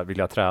hem och så bara, vill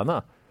jag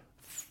träna?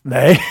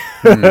 Nej,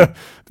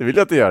 det vill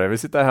jag inte göra. Jag vill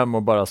sitta hemma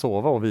och bara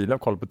sova och vila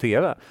och kolla på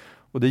tv.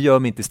 Och det gör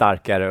mig inte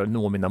starkare att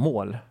nå mina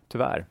mål,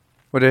 tyvärr.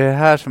 Och det är det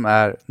här som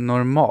är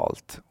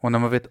normalt. Och när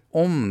man vet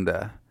om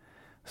det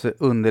så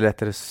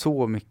underlättar det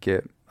så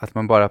mycket att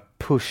man bara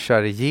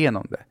pushar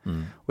igenom det.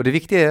 Och det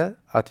viktiga är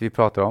att vi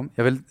pratar om,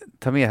 jag vill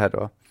ta med här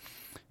då,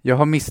 jag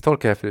har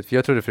misstolkat det här förut, för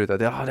jag trodde förut att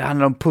det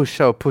handlar om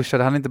pusha och pusha.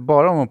 Det handlar inte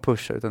bara om att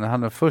pusha, utan det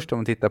handlar först om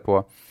att titta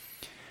på,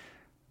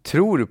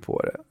 tror du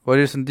på det? Vad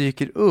är det som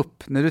dyker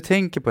upp när du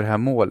tänker på det här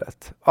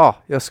målet?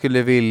 Jag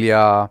skulle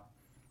vilja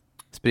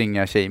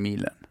springa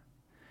tjejmilen.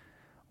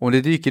 Och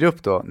det dyker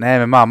upp då, nej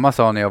men mamma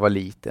sa när jag var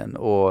liten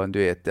och du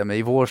vet, ja, men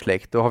i vår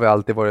släkt då har vi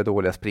alltid varit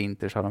dåliga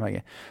sprinters.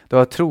 Du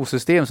har ett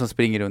trosystem som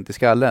springer runt i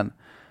skallen.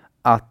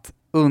 Att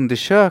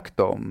undersök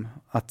dem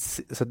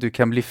så att du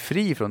kan bli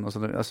fri från dem,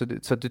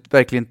 så att du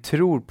verkligen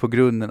tror på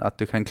grunden att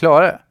du kan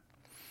klara det.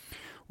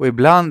 Och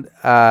ibland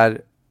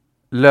är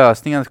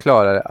lösningen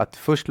klarare att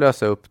först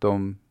lösa upp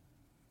de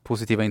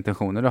positiva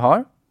intentioner du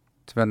har.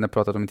 Som jag har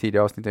pratat om i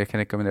tidigare avsnitt, jag kan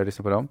rekommendera att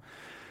lyssna på dem.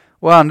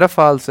 Och i andra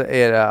fall så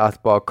är det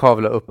att bara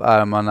kavla upp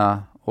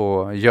ärmarna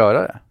och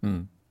göra det.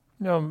 Mm.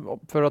 Ja,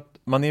 för att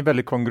man är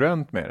väldigt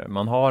kongruent med det.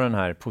 Man har den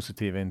här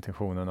positiva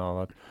intentionen av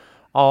att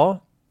ja,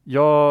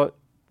 jag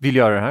vill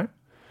göra det här.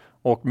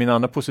 Och mina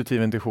andra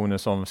positiva intentioner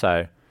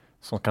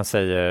som kan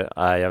säga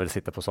jag vill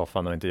sitta på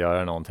soffan och inte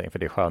göra någonting för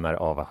det är skönare,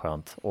 vad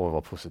skönt,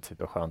 vad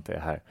positivt och skönt det är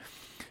här.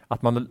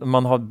 Att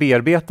man har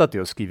bearbetat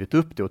det och skrivit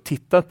upp det och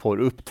tittat på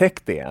det och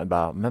upptäckt det.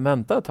 Bara, men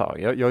vänta ett tag,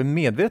 jag är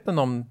medveten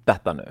om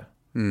detta nu.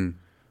 Mm.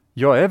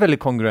 Jag är väldigt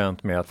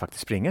kongruent med att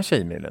faktiskt springa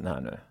tjejmilen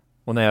här nu.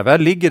 Och när jag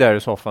väl ligger där i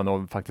soffan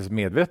och faktiskt är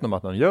medveten om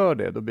att man gör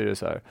det, då blir det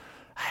så här,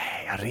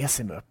 jag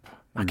reser mig upp.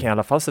 Man kan i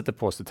alla fall sätta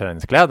på sig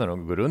träningskläderna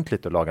och gå runt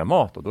lite och laga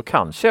mat och då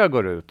kanske jag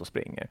går ut och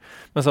springer.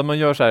 Men så att man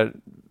gör så här,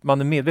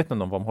 man är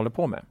medveten om vad man håller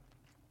på med.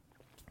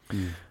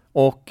 Mm.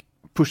 Och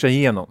pusha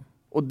igenom.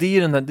 Och det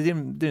är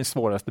den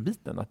svåraste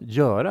biten, att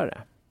göra det.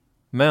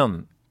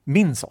 Men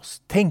minns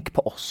oss, tänk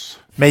på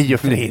oss, mig och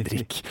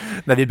Fredrik,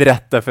 när vi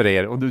berättar för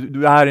er. Och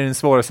du är i den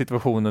svåra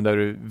situationen där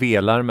du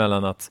velar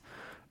mellan att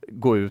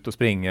gå ut och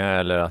springa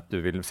eller att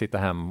du vill sitta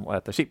hem och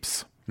äta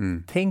chips.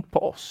 Mm. Tänk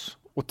på oss.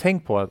 Och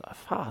tänk på att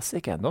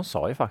fasiken, de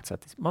sa ju faktiskt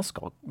att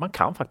man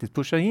kan faktiskt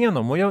pusha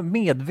igenom. Och jag är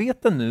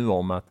medveten nu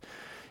om att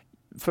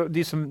för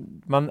det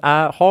som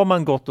har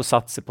man gått och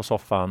satt sig på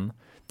soffan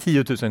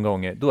 10 000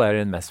 gånger, då är det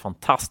den mest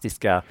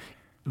fantastiska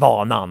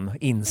vanan,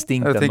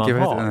 instinkten man har. Jag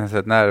tänker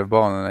att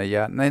nervbanorna i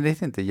hjärnan, nej det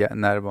heter inte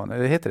nervbanor,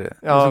 det heter det.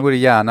 Ja. De som går i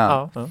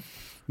hjärnan. Ja.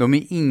 De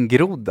är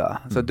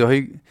ingrodda. Så det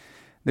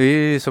är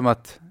ju som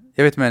att,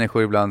 jag vet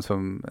människor ibland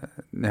som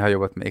ni har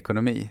jobbat med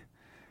ekonomi.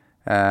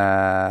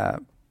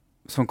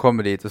 Som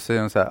kommer dit och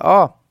säger så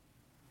här,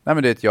 nej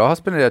men jag har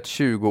spenderat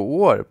 20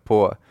 år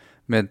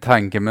med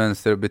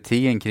tankemönster och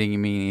beteenden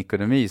kring min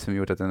ekonomi som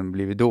gjort att den har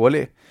blivit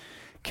dålig.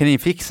 Kan ni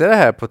fixa det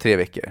här på 3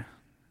 veckor?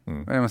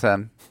 Och jag måste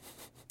säga,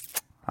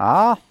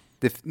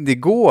 det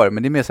går,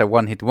 men det är mer så här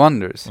one hit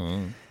wonders.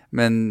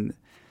 Men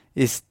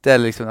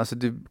istället liksom, alltså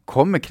du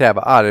kommer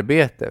kräva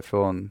arbete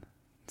från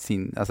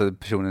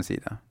personens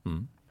sida.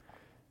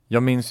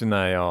 Jag minns ju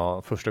när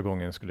jag första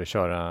gången skulle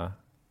köra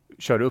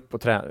upp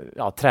och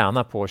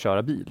träna på att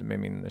köra bil med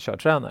min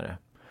körtränare.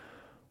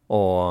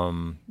 Och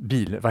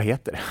vad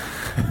heter det?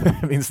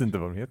 Jag minns inte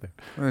vad det heter.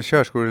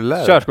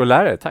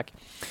 Körskollärare, tack.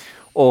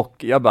 Och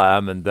jag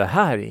bara, men det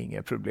här är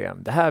inget problem.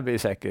 Det här blir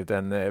säkert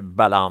en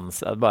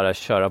balans att bara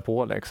köra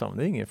på liksom.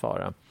 Det är ingen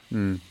fara.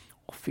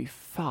 Och fy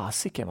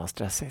fasiken var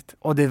stressigt.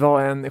 Och det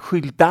var en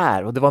skylt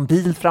där och det var en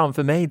bil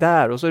framför mig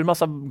där och så är det en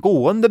massa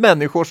gående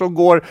människor som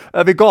går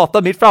över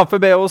gatan mitt framför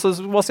mig och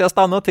så måste jag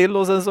stanna till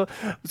och sen så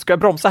ska jag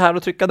bromsa här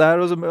och trycka där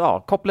och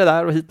så koppla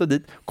där och hit och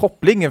dit.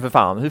 Kopplingen för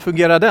fan, hur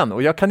fungerar den?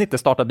 Och jag kan inte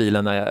starta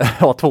bilen när jag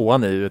har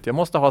 2:an i, jag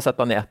måste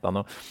sätta den i 1:an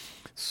och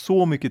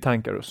så mycket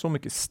tankar och så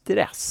mycket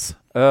stress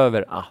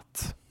över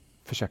att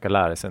försöka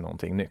lära sig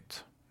någonting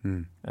nytt.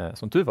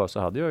 Som tur var så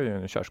hade jag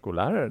ju en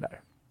körskollärare där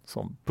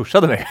som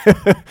pushade mig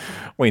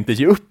och inte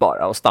ge upp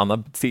bara och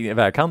stanna i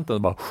vägkanten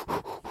och bara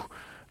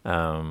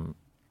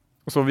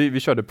så vi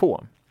körde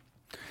på.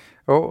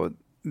 Och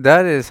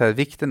där är det så här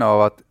vikten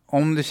av att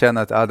om du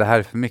känner att det här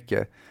är för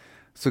mycket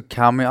så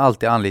kan man ju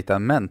alltid anlita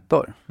en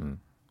mentor.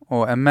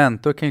 Och en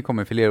mentor kan ju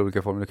komma i flera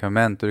olika former. Du kan ha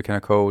mentor, du kan ha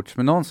coach,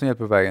 men någon som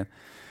hjälper på vägen.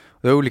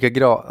 Och det är olika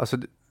grader. Alltså,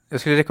 jag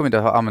skulle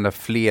rekommendera att använda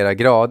flera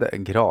grader. Jag vet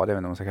inte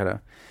vad man ska kalla det.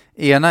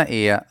 Ena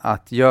är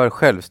att göra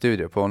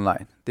självstudier på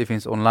online. Det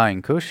finns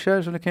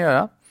onlinekurser som du kan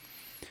göra.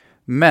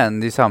 Men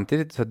det är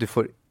samtidigt så att du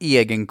får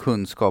egen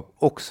kunskap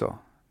också.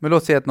 Men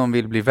låt säga att någon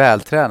vill bli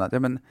vältränad. Ja,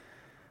 men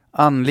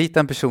anlita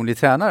en personlig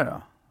tränare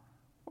då.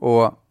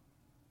 Och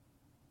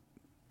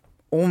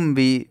om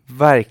vi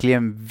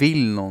verkligen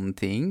vill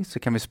någonting så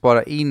kan vi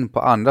spara in på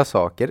andra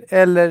saker.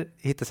 Eller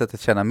hitta sätt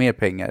att tjäna mer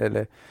pengar.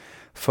 Eller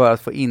för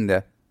att få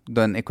in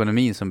den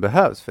ekonomin som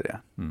behövs för det.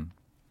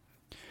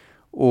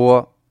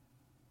 Och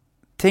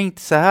tänk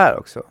så här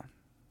också.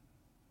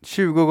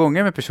 20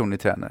 gånger med personlig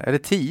tränare. Eller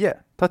 10.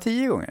 Ta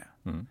 10 gånger.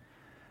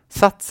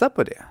 Satsa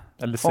på det.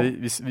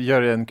 Eller vi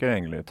gör en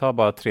kring. Ta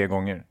bara 3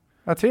 gånger.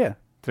 Ja, 3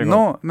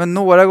 gånger. Men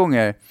några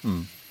gånger.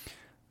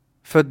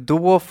 För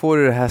då får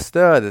du det här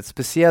stödet.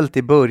 Speciellt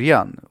i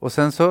början. Och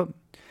sen så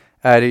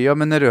är det,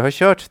 men när du har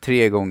kört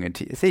 3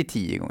 gånger. Säg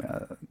 10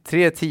 gånger.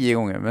 10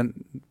 gånger. Men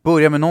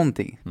börja med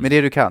någonting. Med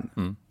det du kan.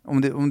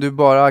 Om du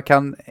bara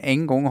kan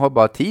en gång. Har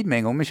bara tid med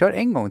en gång. Men kör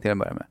en gång till att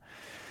börja med.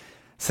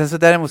 Sen så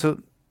däremot så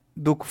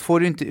då får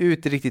du inte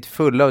ut det riktigt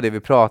fulla av det vi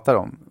pratar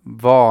om.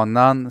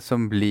 Vanan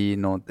som blir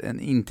en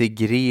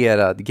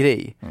integrerad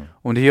grej.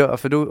 Om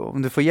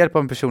du får hjälp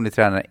av en personlig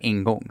tränare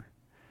en gång,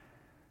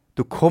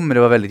 då kommer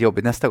det vara väldigt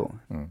jobbigt nästa gång.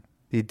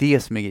 Det är det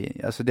som är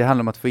grejen. Alltså det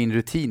handlar om att få in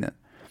rutinen.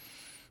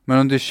 Men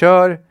om du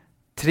kör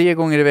 3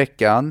 gånger i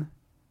veckan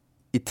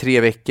i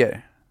 3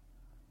 veckor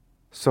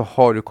så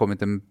har du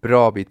kommit en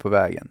bra bit på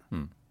vägen.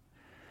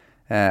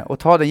 Och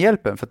ta den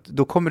hjälpen, för att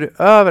då kommer du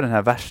över den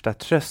här värsta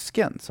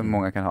tröskeln som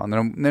många kan ha.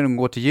 När de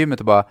går till gymmet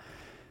och bara,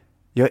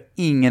 jag har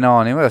ingen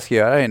aning vad jag ska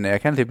göra här inne.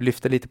 Jag kan typ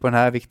lyfta lite på den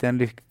här vikten,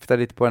 lyfta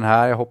lite på den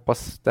här. Jag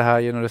hoppas det här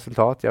ger något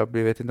resultat. Jag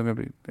vet inte om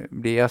jag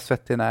blir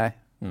svettig. Nej.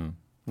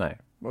 Nej.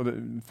 Och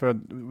för att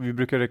vi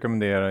brukar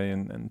rekommendera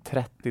en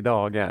 30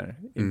 dagar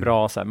i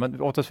bra så här,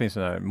 men oftast finns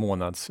det här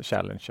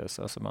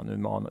månads-challenges, alltså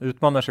man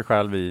utmanar sig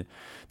själv i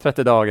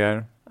 30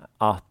 dagar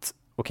att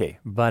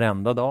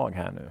varenda dag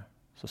här nu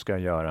så ska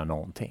jag göra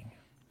någonting.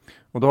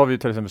 Och då har vi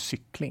till exempel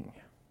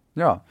cykling.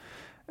 Ja.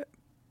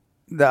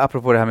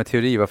 Apropå det här med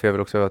teori, varför jag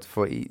vill också att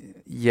få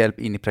hjälp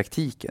in i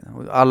praktiken.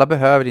 Och alla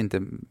behöver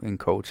inte en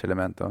coach eller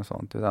mentor och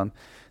sånt, utan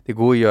det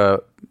går att göra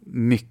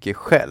mycket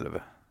själv.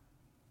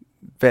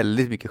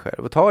 Väldigt mycket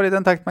själv. Och ta det i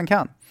den takt man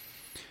kan.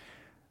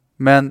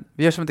 Men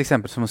vi gör som ett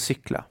exempel som att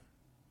cykla.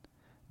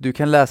 Du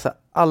kan läsa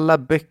alla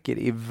böcker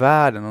i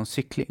världen om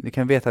cykling. Du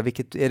kan veta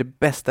vilket är det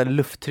bästa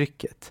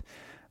lufttrycket.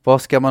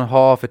 Vad ska man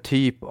ha för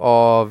typ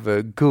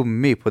av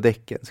gummi på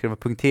däcken? Ska det vara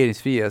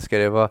punkteringsfria? Ska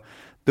det vara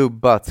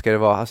dubbat? Ska det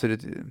vara,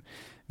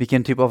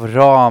 vilken typ av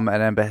ram är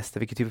den bästa?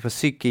 Vilken typ av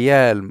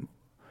cykelhjälm?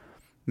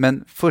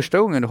 Men första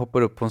gången du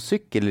hoppar upp på en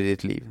cykel i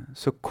ditt liv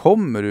så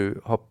kommer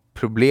du ha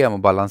problem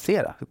att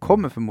balansera. Du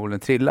kommer förmodligen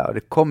trilla och det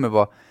kommer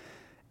vara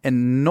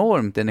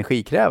enormt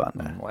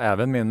energikrävande. Och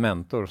även med en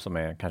mentor som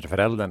är kanske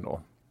föräldern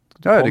då.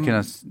 Ja, du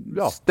kan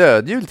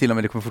stödhjul till och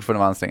med, det kommer fortfarande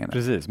vara ansträngande.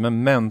 Precis,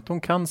 men mentorn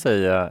kan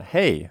säga,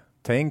 hej,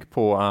 tänk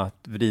på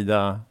att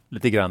vrida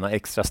lite grann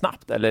extra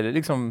snabbt. Eller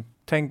liksom,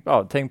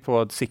 tänk på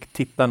att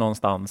titta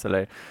någonstans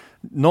eller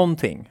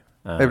någonting.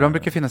 Ibland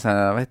brukar det finnas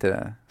här, vad heter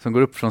det, som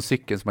går upp från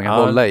cykeln som man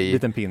kan hålla i. En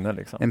liten pinne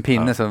liksom. En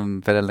pinne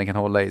som föräldern kan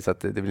hålla i så att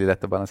det blir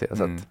lätt att balansera.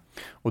 Så att.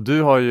 Och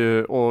du har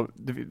ju, och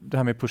det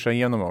här med pusha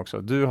igenom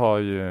också, du har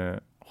ju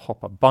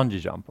hoppat bungee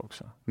jump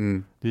också.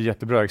 Det är ett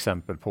jättebra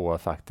exempel på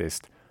att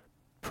faktiskt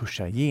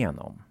pusha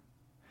igenom.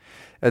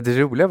 Ja, det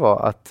roliga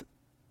var att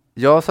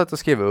jag satt och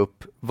skrev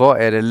upp,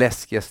 vad är det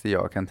läskigaste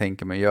jag kan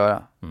tänka mig att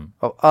göra?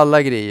 Av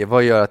alla grejer,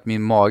 vad gör att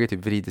min mage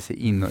typ vrider sig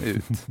in och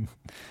ut?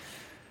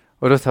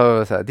 Och då sa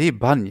jag så här, det är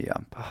bungee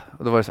jump.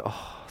 Och då var det så,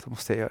 då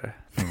måste jag göra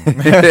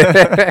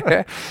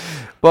det.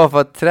 Bara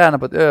för att träna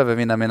på att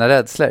övervinna mina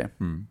rädslor.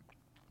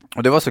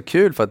 Och det var så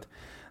kul för att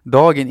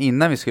dagen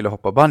innan vi skulle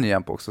hoppa bungee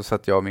jump också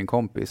satt jag och min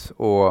kompis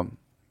och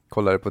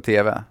kollade på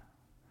tv.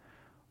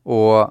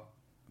 Och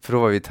för då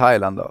var vi i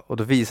Thailand då. Och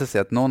då visade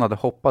sig att någon hade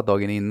hoppat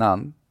dagen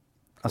innan.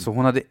 Alltså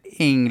hon hade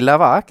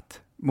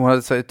änglavakt. Hon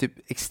hade så typ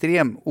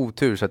extrem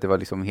otur så att det var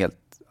liksom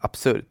helt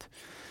absurt.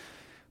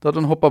 Då hade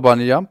hon hoppat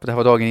bungee jump. Det här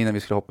var dagen innan vi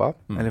skulle hoppa.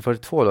 Eller var det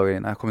 2 dagar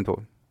innan? Jag kommer inte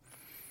ihåg.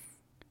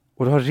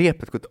 Och då har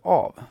repet gått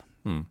av.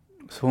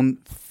 Så hon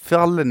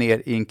faller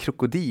ner i en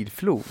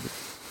krokodilflod.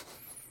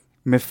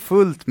 Med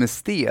fullt med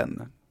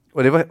sten.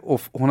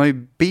 Och hon har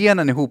ju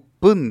benen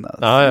ihopbundna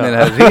med det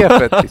här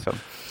repet liksom.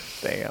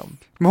 Damn.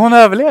 Men hon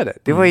överlevde.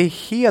 Det var ju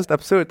helt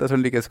absurt att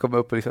hon lyckades komma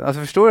upp och liksom,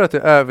 alltså förstår du att du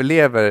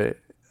överlever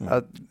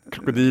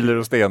krokodiler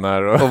och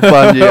stenar och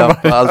bungee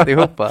jump och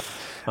alltihopa.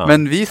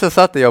 Men vi så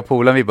satt jag och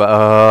polaren, vi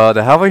bara,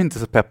 det här var ju inte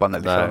så peppande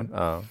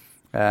liksom.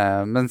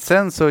 Men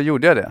sen så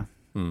gjorde jag det.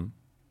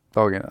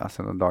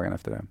 Dagen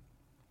efter det.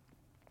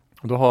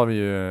 Och då har vi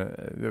ju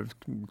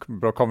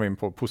bra komma in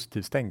på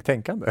positivt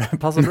tänkande.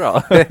 Passar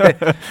bra.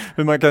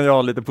 Hur man kan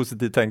göra lite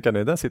positivt tänkande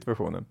i den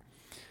situationen.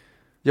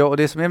 Ja, och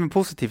det som är med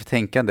positivt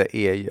tänkande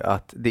är ju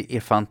att det är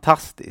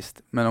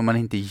fantastiskt. Men om man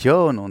inte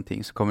gör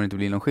någonting så kommer det inte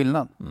bli någon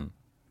skillnad.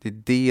 Det är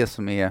det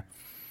som är...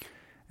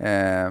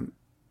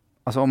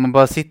 alltså om man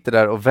bara sitter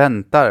där och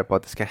väntar på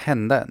att det ska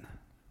hända en.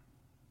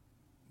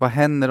 Vad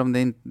händer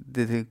om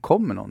det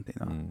kommer någonting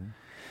då?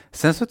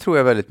 Sen så tror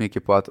jag väldigt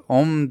mycket på att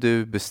om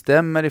du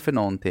bestämmer dig för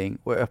någonting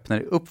och öppnar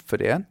dig upp för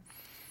det,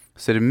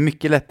 så är det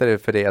mycket lättare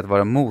för dig att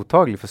vara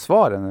mottaglig för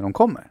svaren när de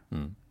kommer.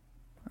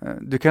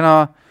 Du kan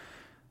ha...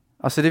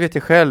 Alltså det vet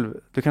jag själv,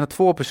 du kan ha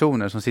 2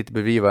 personer som sitter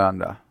bredvid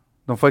varandra.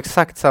 De får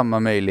exakt samma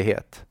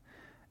möjlighet.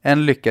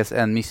 En lyckas,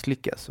 en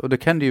misslyckas. Och då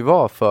kan det ju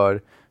vara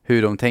för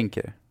hur de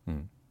tänker.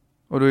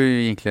 Och då är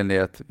ju egentligen det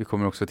att vi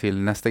kommer också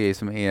till nästa grej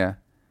som är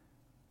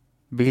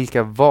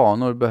vilka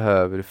vanor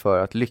behöver du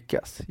för att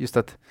lyckas? Just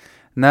att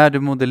när du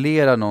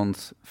modellerar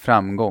någons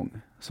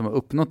framgång som har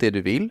uppnått det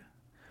du vill,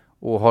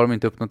 och har de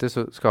inte uppnått det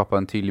så skapa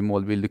en tydlig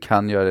målbild. Du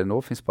kan göra det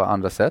ändå, finns bara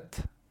andra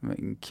sätt.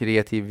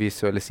 Kreativ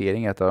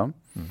visualisering är ett av dem.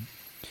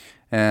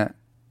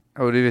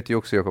 Och det vet ju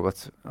också Jakob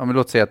att, men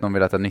låt säga att någon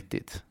vill äta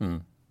nyttigt.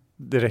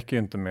 Det räcker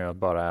ju inte med att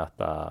bara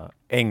äta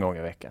en gång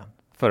i veckan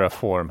för att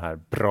få de här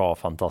bra,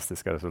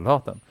 fantastiska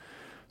resultaten.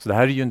 Så det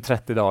här är ju en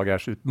 30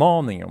 dagars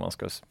utmaning om man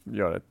ska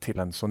göra det till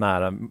en så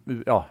nära en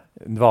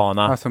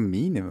vana. Ja, som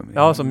minimum.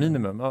 Ja, som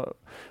minimum. Ja.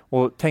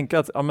 Och tänka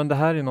att men det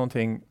här är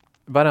någonting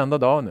varenda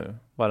dag nu,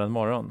 varenda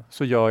morgon,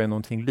 så gör jag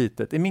någonting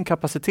litet i min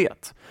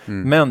kapacitet.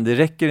 Men det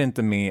räcker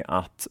inte med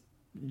att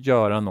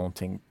göra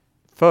någonting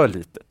för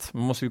litet.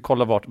 Man måste ju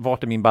kolla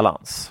vart är min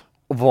balans.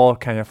 Och var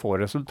kan jag få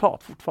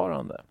resultat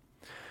fortfarande?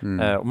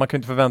 Och man kan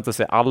inte förvänta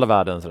sig alla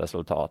världens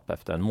resultat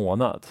efter en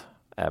månad.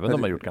 Även om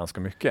man har gjort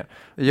ganska mycket.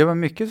 Gör man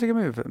mycket så kan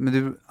man ju...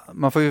 Men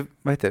man får ju,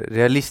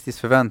 realistisk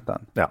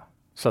förväntan. Ja,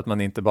 så att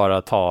man inte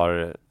bara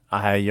tar...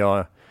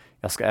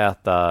 Jag ska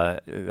äta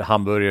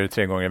hamburgare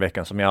 3 gånger i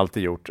veckan som jag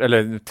alltid gjort.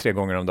 Eller 3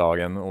 gånger om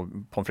dagen. Och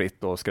pommes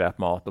frites och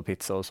skräpmat och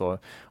pizza och så.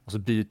 Och så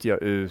byter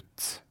jag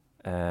ut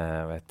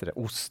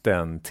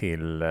osten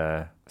till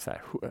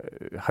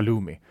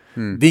halloumi.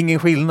 Det är ingen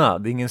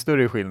skillnad. Det är ingen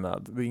större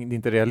skillnad. Det är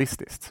inte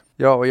realistiskt.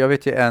 Ja, och jag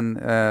vet ju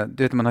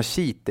du vet man har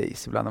cheat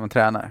days ibland när man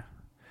tränar.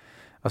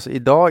 Alltså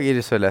idag är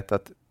det så lätt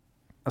att,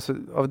 alltså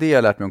av det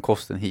jag lärt mig om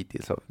kosten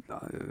hittills,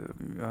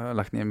 jag har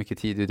lagt ner mycket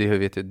tid, det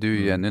vet jag, du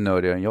är ju ännu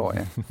nördigare än jag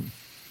är.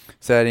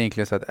 Så är det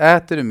egentligen så att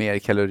äter du mer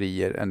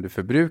kalorier än du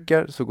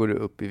förbrukar så går du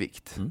upp i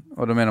vikt.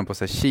 Och då menar de på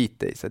så här cheat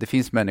days. Det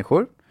finns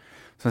människor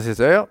som säger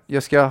så här,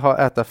 jag ska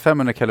äta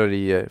 500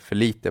 kalorier för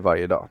lite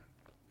varje dag.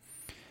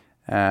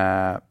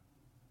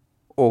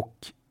 Och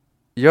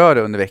gör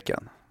det under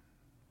veckan.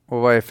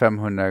 Och vad är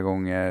 500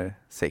 gånger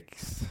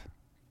 6?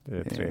 Det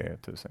är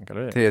 3000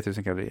 kalorier.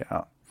 3000 kalorier,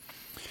 ja.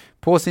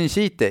 På sin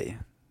cheat day.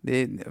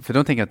 För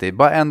de tänker att det är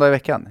bara en dag i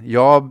veckan.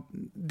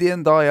 Det är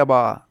en dag jag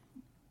bara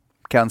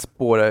kan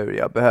spåra ur.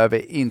 Jag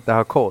behöver inte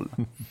ha koll.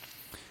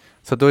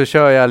 Så då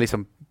kör jag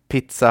liksom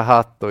Pizza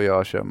Hut och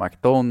jag kör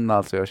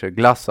McDonald's och jag kör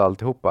glass och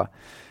alltihopa.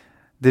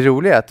 Det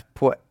roliga är att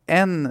på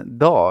en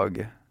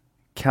dag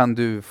kan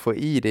du få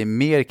i dig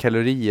mer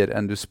kalorier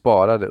än du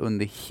sparade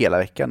under hela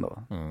veckan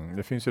då.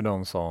 Det finns ju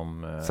de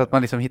som... Så att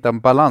man liksom hittar en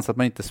balans, att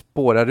man inte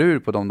spårar ur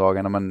på de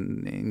dagarna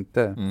man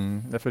inte...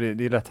 Därför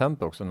det är lätt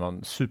hänt också när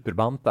man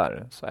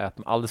superbantar. Så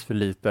äter man alldeles för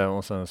lite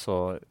och sen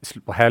så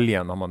på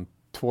helgen har man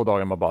 2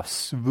 dagar man bara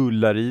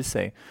svullar i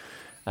sig.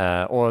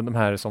 Och de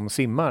här som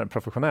simmar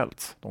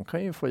professionellt, de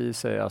kan ju få i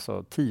sig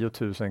alltså 10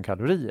 000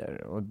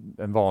 kalorier. Och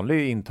en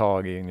vanlig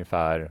intag är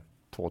ungefär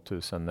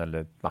 2000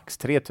 eller max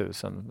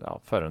 3000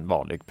 för en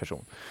vanlig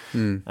person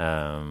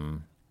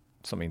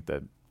som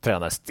inte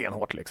tränar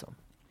stenhårt liksom.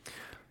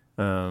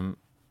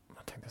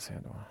 Jag tänkte säga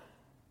då.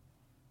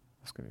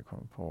 Vad ska vi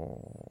komma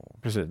på?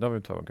 Precis, då har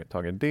vi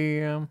tagit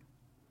det.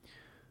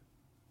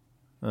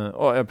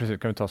 Precis,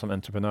 kan vi ta som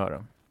entreprenör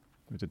då.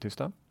 Lite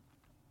tysta.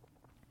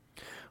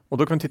 Och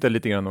då kan vi titta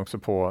lite grann också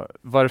på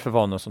varför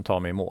vanor som tar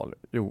mig i mål.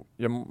 Jo,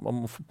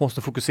 man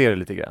måste fokusera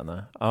lite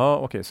grann. Ja,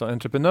 okej. Så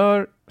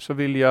entreprenör så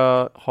vill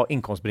jag ha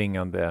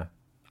inkomstbringande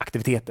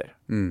aktiviteter.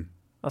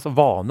 Alltså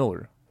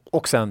vanor.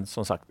 Och sen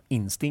som sagt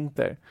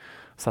instinkter.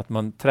 Så att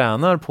man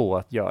tränar på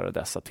att göra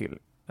dessa till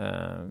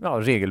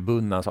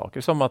regelbundna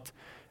saker. Som att,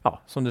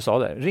 som du sa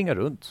där, ringa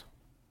runt.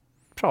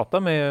 Prata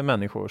med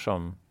människor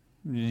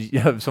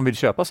som vill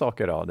köpa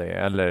saker av dig.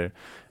 Eller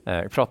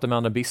prata med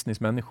andra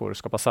businessmänniskor,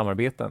 skapa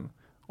samarbeten.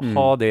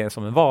 Ha det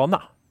som en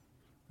vana.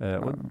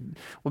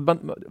 Och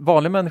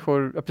vanliga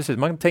människor, precis,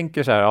 man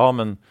tänker så här,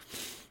 men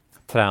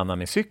träna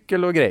med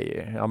cykel och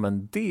grejer. Ja,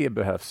 men det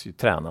behövs ju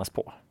tränas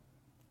på.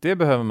 Det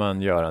behöver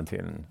man göra till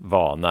en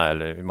vana,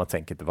 eller man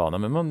tänker inte vana,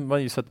 men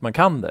man så att man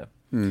kan det.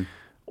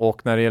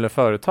 Och när det gäller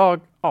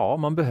företag,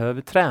 man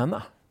behöver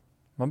träna.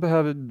 Man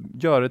behöver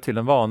göra det till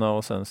en vana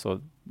och sen så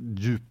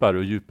djupare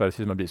och djupare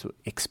tills man blir så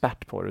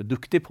expert på det,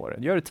 duktig på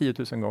det. Gör det 10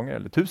 000 gånger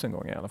eller 1000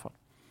 gånger i alla fall.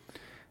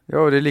 Ja,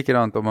 och det är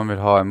likadant om man vill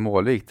ha en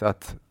målvikt,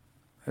 att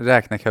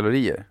räkna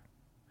kalorier.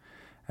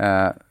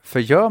 För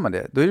gör man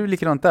det, då är det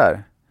likadant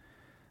där.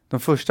 De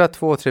första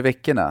 2-3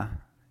 veckorna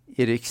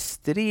är det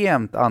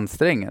extremt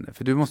ansträngande.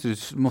 För du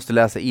måste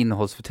läsa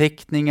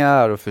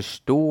innehållsförteckningar och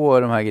förstå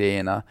de här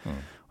grejerna.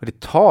 Och det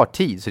tar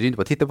tid, så det är inte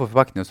bara att titta på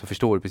förpackningen så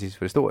förstår du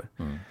precis vad det står.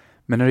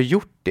 Men när du har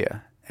gjort det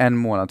 1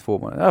 månad, 2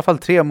 månader, i alla fall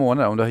 3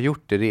 månader om du har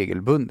gjort det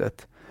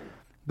regelbundet,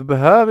 då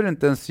behöver du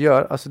inte ens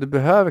du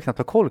behöver knappt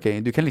ha koll kring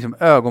det. Du kan liksom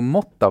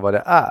ögonmåtta vad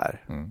det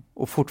är.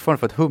 Och fortfarande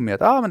få ett hum i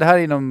att men det här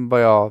är inom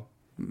vad jag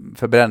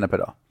förbränner per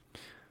dag.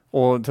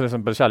 Och till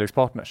exempel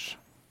kärlekspartners.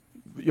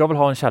 Jag vill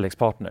ha en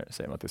kärlekspartner,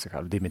 säger man till sig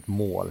själv. Det är mitt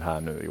mål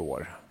här nu i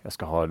år. Jag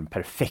ska ha den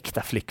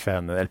perfekta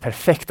flickvännen eller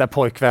perfekta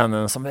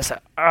pojkvännen som är så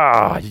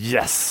här,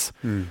 yes!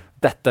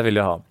 Detta vill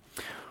jag ha.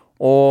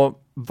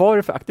 Och vad är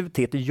det för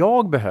aktiviteter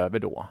jag behöver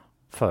då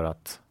för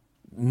att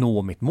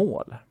nå mitt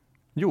mål?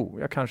 Jo,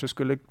 jag kanske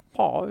skulle...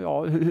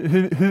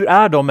 hur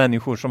är de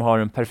människor som har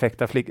en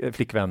perfekta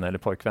flickvän eller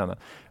pojkvän?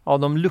 Ja,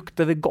 de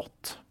luktar väl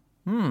gott.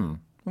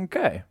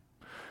 Okej.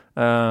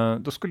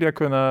 Då skulle jag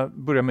kunna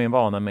börja med en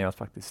vana med att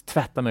faktiskt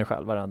tvätta mig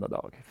själv varenda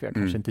dag. För jag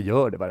kanske inte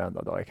gör det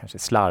varenda dag. Jag kanske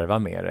slarvar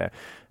med det.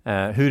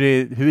 Hur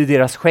är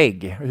deras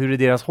skägg? Hur är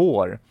deras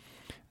hår?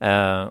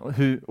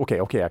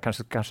 Jag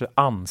kanske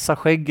ansar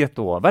skägget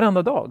då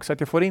varenda dag så att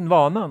jag får in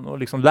vanan och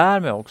liksom lär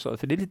mig också.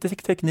 För det är lite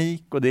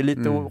teknik och det är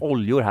lite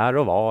oljor här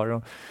och var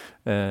och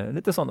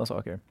lite sådana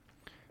saker.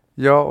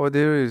 Ja, och det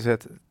är ju så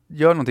att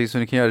gör någonting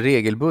som du kan göra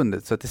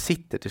regelbundet så att det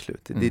sitter till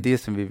slut. Det är det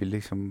som vi vill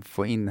liksom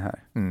få in här.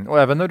 Och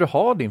även när du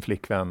har din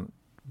flickvän,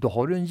 då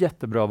har du en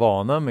jättebra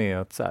vana med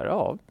att så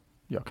här,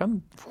 jag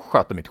kan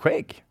sköta mitt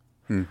skägg.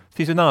 Det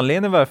finns ju en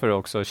anledning varför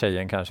också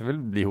tjejen kanske vill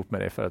bli ihop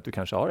med dig, för att du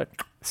kanske har ett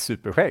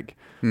superskägg.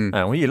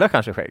 Hon gillar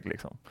kanske skägg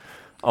liksom.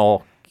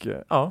 Och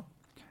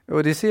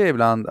det ser jag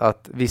ibland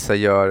att vissa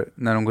gör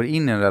när de går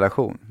in i en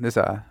relation. Det är så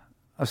här,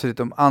 alltså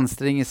de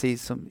anstränger sig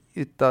som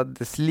utan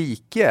dess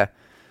like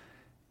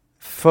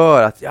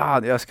för att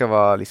jag ska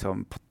vara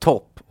liksom på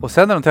topp. Och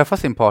sen när de träffar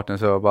sin partner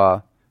så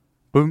bara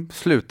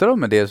slutar de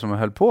med det som de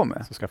höll på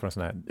med. Så skaffar de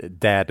sån här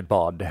dad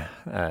bod.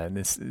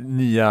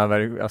 Nya,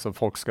 alltså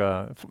folk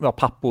ska,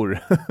 pappor.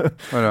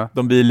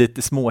 De blir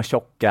lite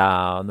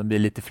småtjocka, de blir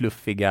lite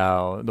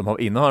fluffiga och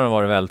innan har de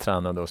varit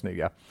vältränade och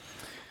snygga.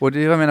 Och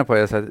det jag menar på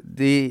är så här,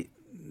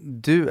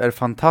 du är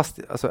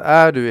fantastisk. Alltså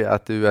är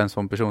du en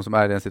sån person som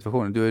är i den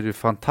situationen, då är du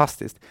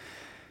fantastisk.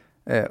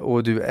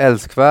 Och du är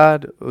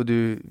älskvärd och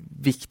du är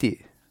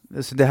viktig.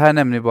 Så det här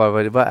nämner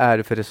bara vad är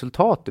det för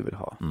resultat du vill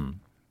ha.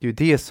 Det är ju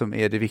det som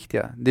är det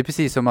viktiga. Det är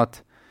precis som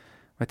att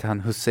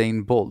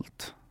Usain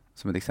Bolt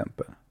som ett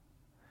exempel.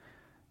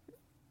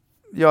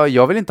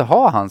 Jag vill inte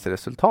ha hans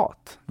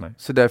resultat. Nej.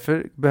 Så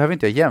därför behöver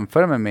inte jag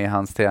jämföra mig med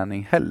hans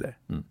träning heller.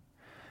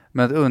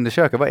 Men att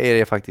undersöka vad är det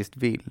jag faktiskt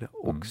vill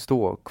och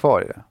stå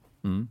kvar i det.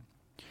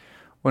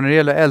 Och när det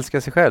gäller att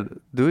älska sig själv,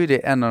 då är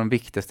det en av de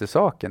viktigaste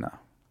sakerna.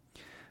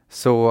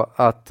 Så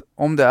att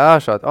om det är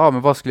så att,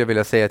 men vad skulle jag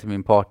vilja säga till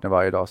min partner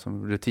varje dag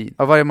som rutin?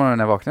 Varje morgon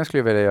när jag vaknar skulle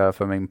jag vilja göra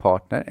för min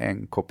partner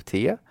en kopp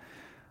te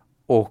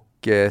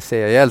och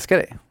säga jag älskar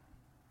dig.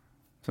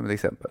 Som ett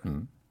exempel.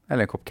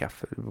 Eller en kopp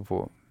kaffe. Du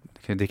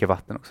kan ju dricka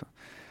vatten också.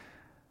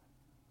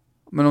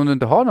 Men om du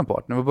inte har någon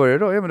partner, vad börjar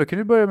du då? Ja, men då kan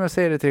du börja med att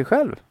säga det till dig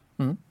själv.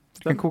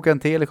 Du kan koka en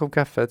te eller kopp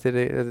kaffe till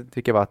dig,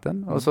 dricka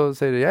vatten och så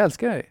säger du jag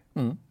älskar dig.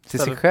 Till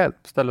sig själv.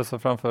 Ställa sig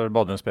framför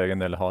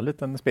badrumsspegeln eller ha en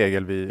liten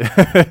spegel vid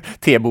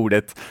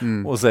tebordet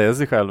och säga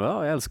sig själv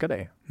jag älskar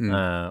dig.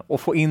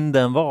 Och få in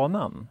den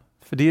vanan.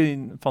 För det är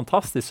en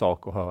fantastisk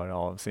sak att höra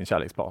av sin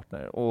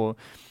kärlekspartner. Och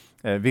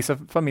vissa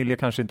familjer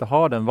kanske inte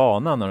har den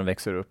vanan när de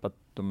växer upp att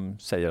de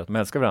säger att de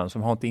älskar varandra, så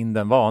de har inte in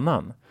den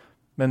vanan.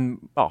 Men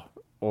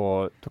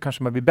och då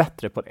kanske man blir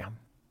bättre på det.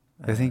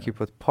 Jag tänker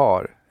på ett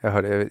par.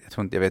 Jag vet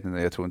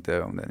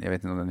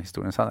inte om den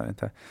historien är sann eller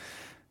inte.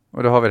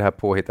 Och då har vi det här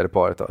påhittade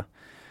paret då.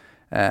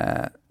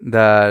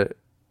 Där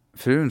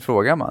frun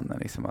frågar mannen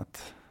liksom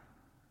att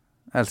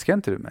älskar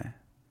inte du mig?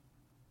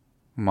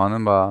 Och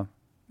mannen bara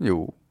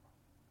jo,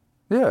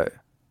 det gör jag.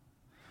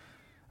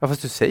 Ja,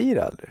 fast du säger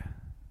det aldrig.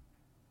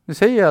 Du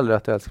säger aldrig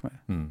att du älskar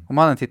mig. Och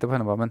mannen tittar på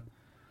henne och bara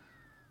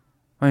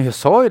men jag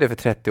sa ju det för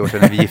 30 år sedan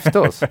när vi gifte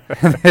oss.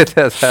 Det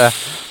är så här.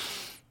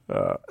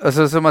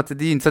 Alltså som att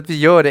det är inte så att vi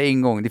gör det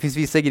en gång. Det finns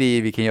vissa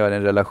grejer vi kan göra i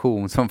en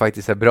relation som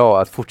faktiskt är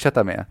bra att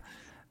fortsätta med.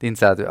 Det är inte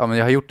så att men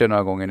jag har gjort det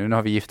några gånger, nu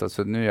har vi gift oss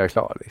så nu är jag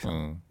klar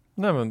liksom.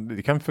 Nej, men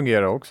det kan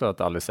fungera också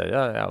att aldrig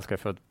säga jag älskar,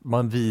 för att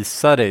man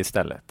visar det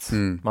istället.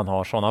 Man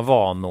har sådana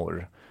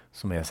vanor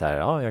som är så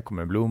här, jag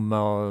kommer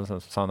blomma och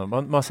så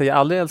man säger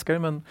aldrig älskar,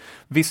 men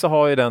vissa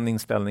har ju den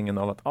inställningen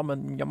av att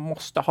men jag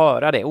måste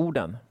höra det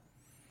orden.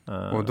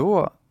 Och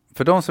då,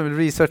 för de som vill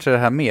researcha det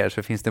här mer,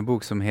 så finns det en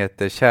bok som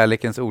heter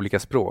Kärlekens olika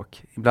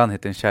språk. Ibland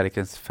heter den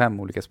Kärlekens 5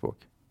 olika språk.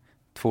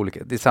 2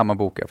 olika, det är samma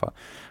bok i alla fall.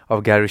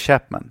 Av Gary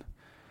Chapman.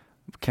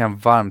 Kan jag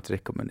varmt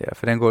rekommendera.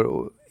 För den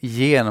går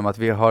igenom att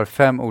vi har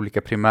 5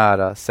 olika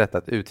primära sätt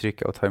att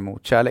uttrycka och ta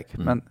emot kärlek.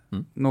 Men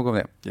nog om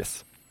det.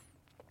 Yes.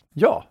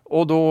 Ja,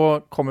 och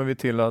då kommer vi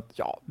till att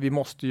vi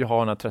måste ju ha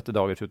den här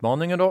 30-dagars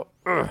utmaningen då.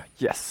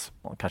 Yes.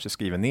 Man kanske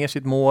skriver ner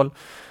sitt mål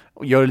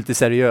och gör det lite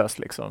seriöst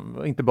liksom.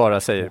 Och inte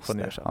bara säger på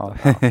nedsätt.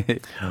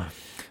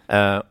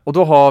 Och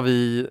då har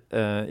vi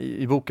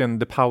i boken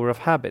The Power of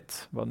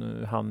Habit, vad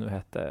nu han nu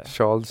hette.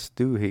 Charles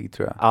Duhigg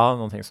tror jag. Ja,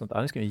 någonting sånt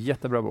där. Det är en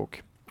jättebra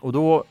bok. Och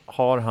då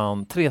har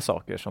han 3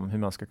 saker som hur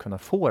man ska kunna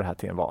få det här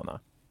till en vana.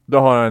 Då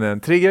har han en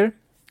trigger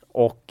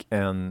och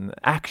en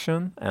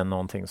action,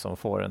 någonting som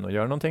får en att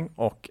göra någonting,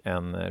 och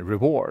en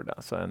reward,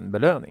 alltså en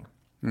belöning.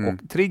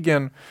 Och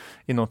triggern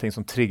är någonting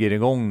som triggar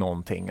igång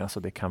någonting. Alltså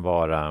det kan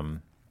vara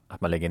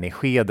att man lägger ner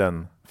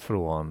skeden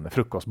från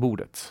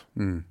frukostbordet.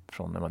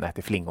 Från när man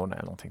äter flingorna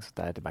eller någonting så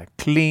där. Det bara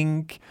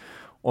klink.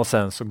 Och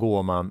sen så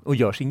går man och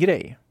gör sin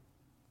grej.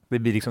 Det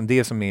blir liksom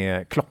det som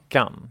är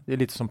klockan. Det är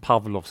lite som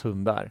Pavlovs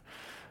hundar.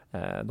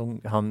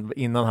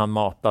 Innan han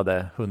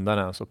matade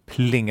hundarna så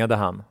plingade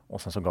han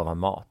och sen så gav han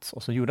mat.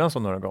 Och så gjorde han så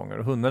några gånger.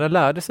 Och hundarna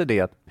lärde sig det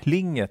att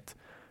plinget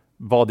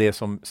var det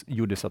som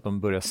gjorde så att de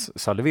började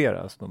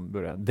salivera. Så de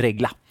började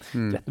dregla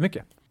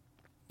jättemycket.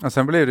 Och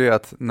sen blev det ju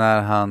att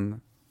när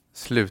han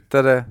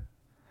slutade,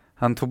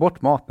 han tog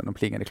bort maten och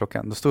plingade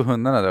klockan. Då stod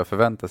hundarna där och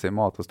förväntade sig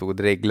mat och stod och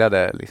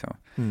dreglade liksom.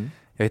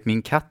 Jag vet,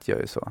 min katt gör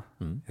ju så.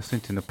 Jag står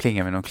inte och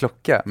plingar med någon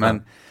klocka.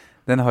 Men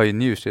den har ju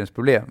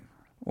njurstensproblem.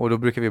 Och då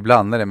brukar vi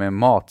blanda det med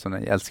mat som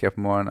den älskar på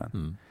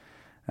morgonen.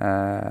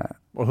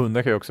 Och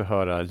hundar kan ju också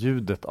höra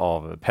ljudet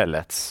av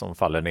pellets som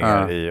faller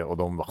ner i, och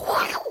de bara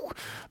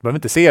behöver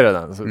inte se det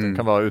den, så de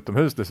kan vara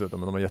utomhus dessutom,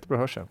 men de har jättebra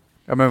hörsel.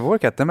 Ja, men vår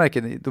katt, den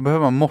märker, då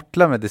behöver man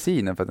mortla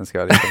medicinen för att den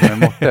ska liksom med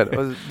mortel.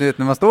 Och du vet,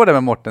 när man står där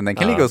med morten, den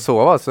kan ligga och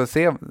sova, så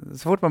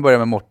fort man börjar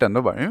med morten,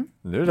 då bara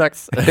nu är det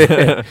dags.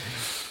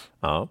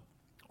 Ja.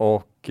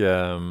 Och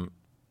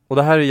Och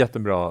det här är en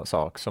jättebra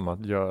sak som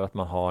att göra att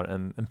man har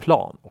en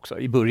plan också,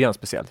 i början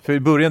speciellt. För i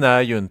början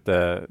är ju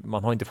inte,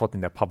 man har inte fått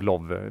den där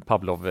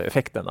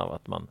Pavlov-effekten av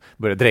att man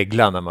börjar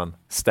dregla när man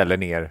ställer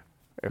ner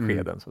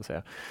skeden så att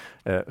säga.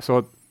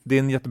 Så det är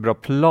en jättebra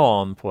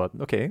plan på att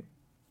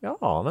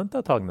vänta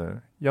ett tag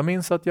nu. Jag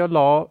minns att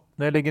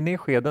när jag lägger ner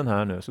skeden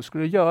här nu så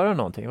skulle jag göra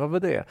någonting. Vad var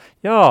det?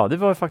 Ja, det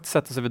var faktiskt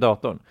sätta sig vid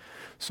datorn.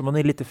 Så man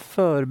är lite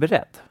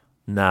förberedd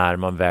när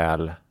man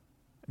väl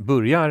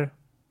börjar,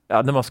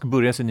 när man ska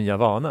börja sin nya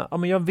vana. Ja,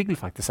 men jag vill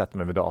faktiskt sätta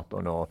mig vid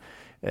datorn och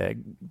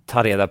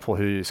ta reda på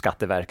hur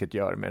Skatteverket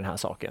gör med den här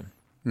saken.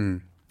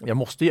 Jag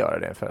måste göra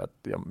det för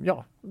att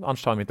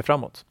annars tar jag mig inte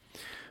framåt.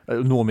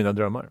 Nå mina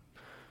drömmar.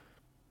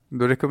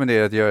 Då rekommenderar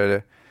jag att göra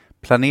det.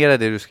 Planera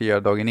det du ska göra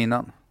dagen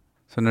innan.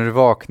 Så när du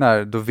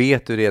vaknar, då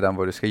vet du redan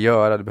vad du ska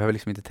göra. Du behöver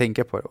liksom inte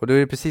tänka på det. Och då är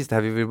det precis det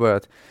här vi vill börja.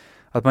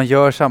 Att man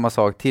gör samma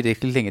sak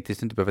tillräckligt länge tills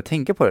du inte behöver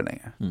tänka på det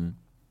längre.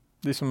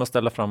 Det är som att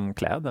ställa fram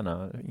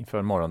kläderna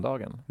inför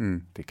morgondagen.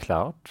 Det är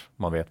klart.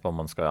 Man vet vad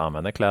man ska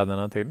använda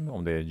kläderna till.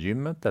 Om det är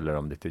gymmet eller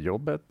om det är till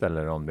jobbet.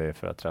 Eller om det är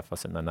för att träffa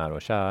sina nära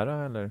och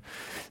kära. Eller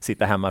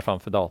sitta hemma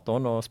framför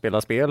datorn och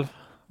spela spel.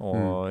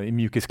 Och i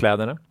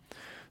mjukiskläderna.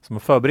 Så man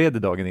förbereder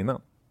dagen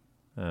innan.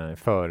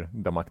 För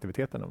de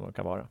aktiviteterna man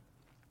kan vara.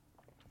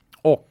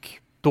 Och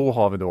då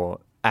har vi då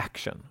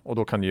action. Och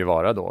då kan det ju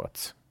vara då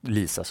att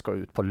Lisa ska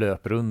ut på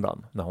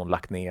löprundan när hon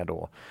lagt ner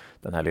då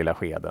den här lilla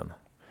skeden.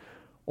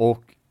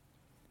 Och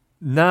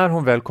när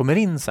hon väl kommer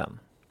in sen,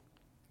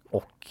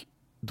 och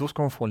då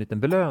ska hon få en liten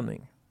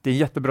belöning. Det är en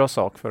jättebra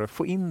sak för att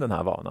få in den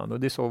här vanan. Och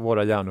det är så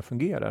våra hjärnor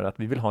fungerar, att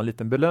vi vill ha en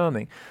liten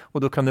belöning.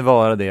 Och då kan det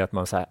vara det att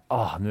man säger,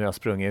 nu har jag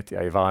sprungit,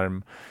 jag är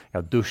varm,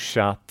 jag har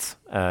duschat,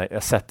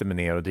 jag sätter mig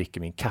ner och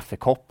dricker min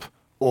kaffekopp.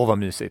 Åh, vad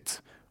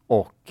mysigt.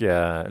 Och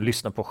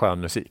lyssnar på skön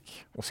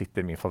musik och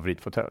sitter i min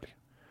favoritfåtölj.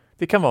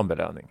 Det kan vara en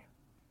belöning.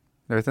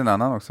 Jag vet en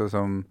annan också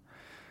som,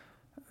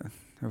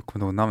 jag kommer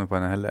inte ihåg namnet på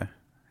henne heller.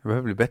 Jag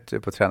behöver bli bättre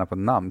på att träna på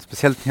namn.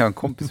 Speciellt när jag har en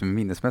kompis som är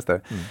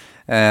minnesmästare.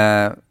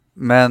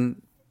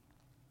 Men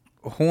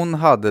hon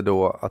hade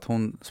då att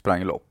hon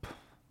sprang lopp.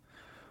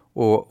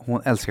 Och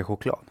hon älskar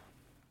choklad.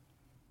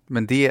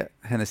 Men det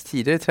hennes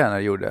tidigare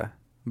tränare gjorde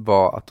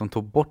var att de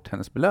tog bort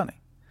hennes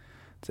belöning.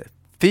 Så,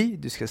 fy,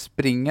 du ska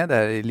springa, det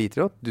här är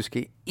elitidrott. Du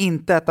ska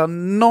inte äta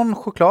någon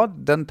choklad.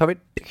 Den tar vi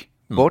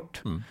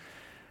bort.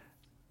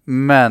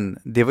 Men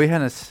det var ju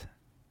hennes,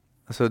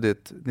 alltså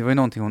det var ju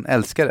någonting hon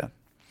älskade.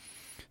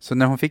 Så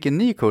när hon fick en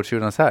ny coach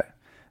gjorde hon så här.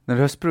 När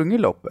vi har sprungit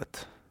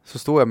loppet så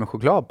står jag med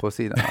choklad på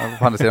sidan,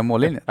 på andra sidan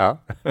mållinjen.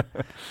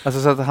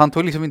 Alltså så att han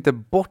tog liksom inte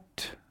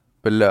bort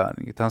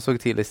belöning, utan han såg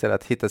till istället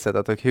att hitta ett sätt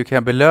att hur kan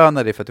jag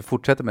belöna dig för att du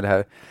fortsätter med det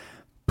här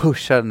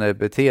pushande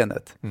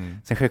beteendet.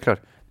 Sen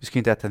självklart, du ska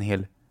inte äta en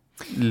hel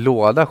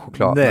låda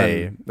choklad.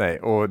 Nej,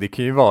 och det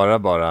kan ju vara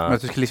bara... Men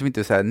att du ska liksom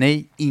inte säga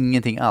nej,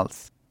 ingenting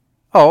alls.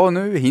 Ja, och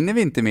nu hinner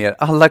vi inte mer.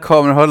 Alla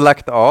kameror har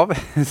lagt av.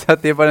 Så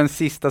att det är bara den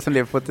sista som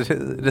lever på ett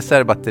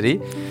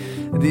reservbatteri.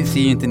 Det ser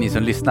ju inte ni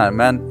som lyssnar.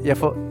 Men jag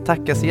får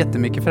tacka så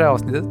jättemycket för det här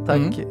avsnittet.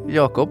 Tack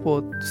Jakob,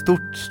 och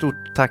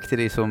stort tack till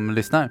dig som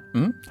lyssnar.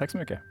 Tack så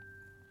mycket.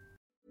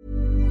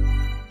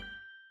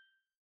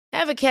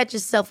 Ever catch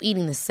yourself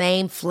eating the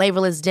same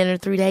flavorless dinner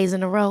 3 days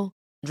in a row?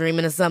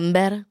 Dreaming of something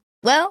better?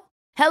 Well,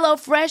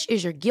 HelloFresh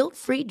is your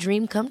guilt-free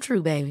dream come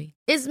true, baby.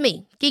 It's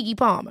me, Keke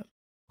Palmer.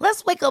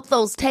 Let's wake up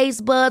those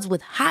taste buds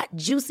with hot,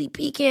 juicy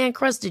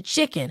pecan-crusted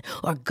chicken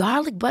or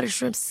garlic butter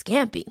shrimp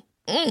scampi.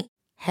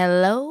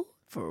 Hello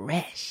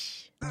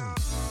Fresh.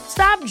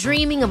 Stop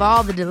dreaming of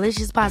all the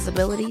delicious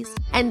possibilities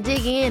and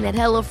dig in at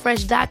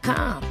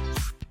HelloFresh.com.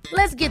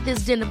 Let's get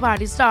this dinner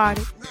party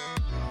started.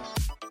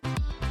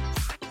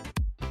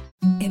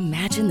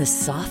 Imagine the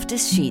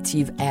softest sheets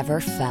you've ever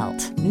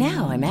felt.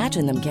 Now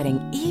imagine them getting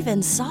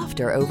even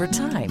softer over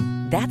time.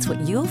 That's what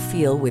you'll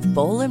feel with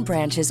Boll &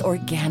 Branch's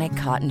organic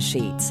cotton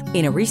sheets.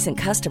 In a recent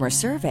customer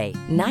survey,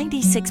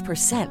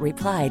 96%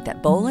 replied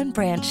that Boll &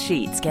 Branch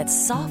sheets get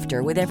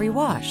softer with every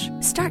wash.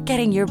 Start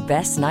getting your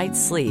best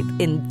night's sleep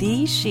in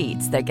these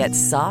sheets that get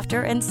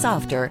softer and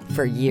softer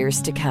for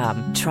years to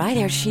come. Try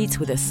their sheets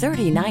with a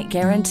 30-night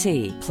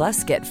guarantee.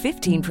 Plus, get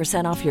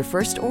 15% off your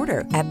first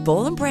order at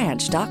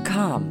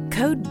bollandbranch.com.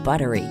 Code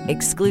BUTTERY.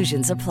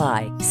 Exclusions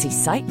apply. See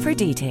site for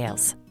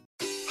details.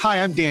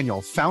 Hi, I'm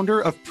Daniel, founder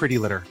of Pretty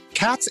Litter.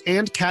 Cats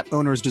and cat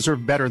owners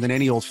deserve better than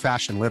any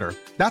old-fashioned litter.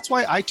 That's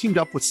why I teamed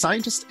up with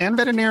scientists and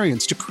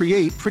veterinarians to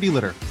create Pretty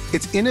Litter.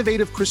 Its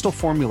innovative crystal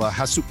formula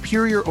has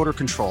superior odor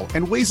control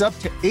and weighs up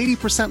to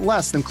 80%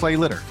 less than clay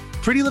litter.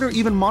 Pretty Litter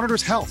even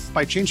monitors health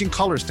by changing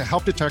colors to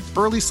help detect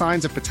early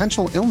signs of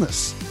potential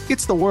illness.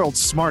 It's the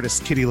world's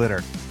smartest kitty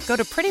litter. Go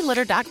to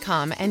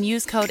prettylitter.com and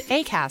use code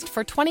ACAST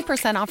for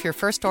 20% off your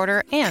first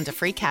order and a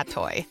free cat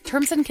toy.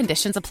 Terms and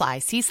conditions apply.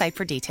 See site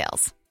for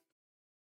details.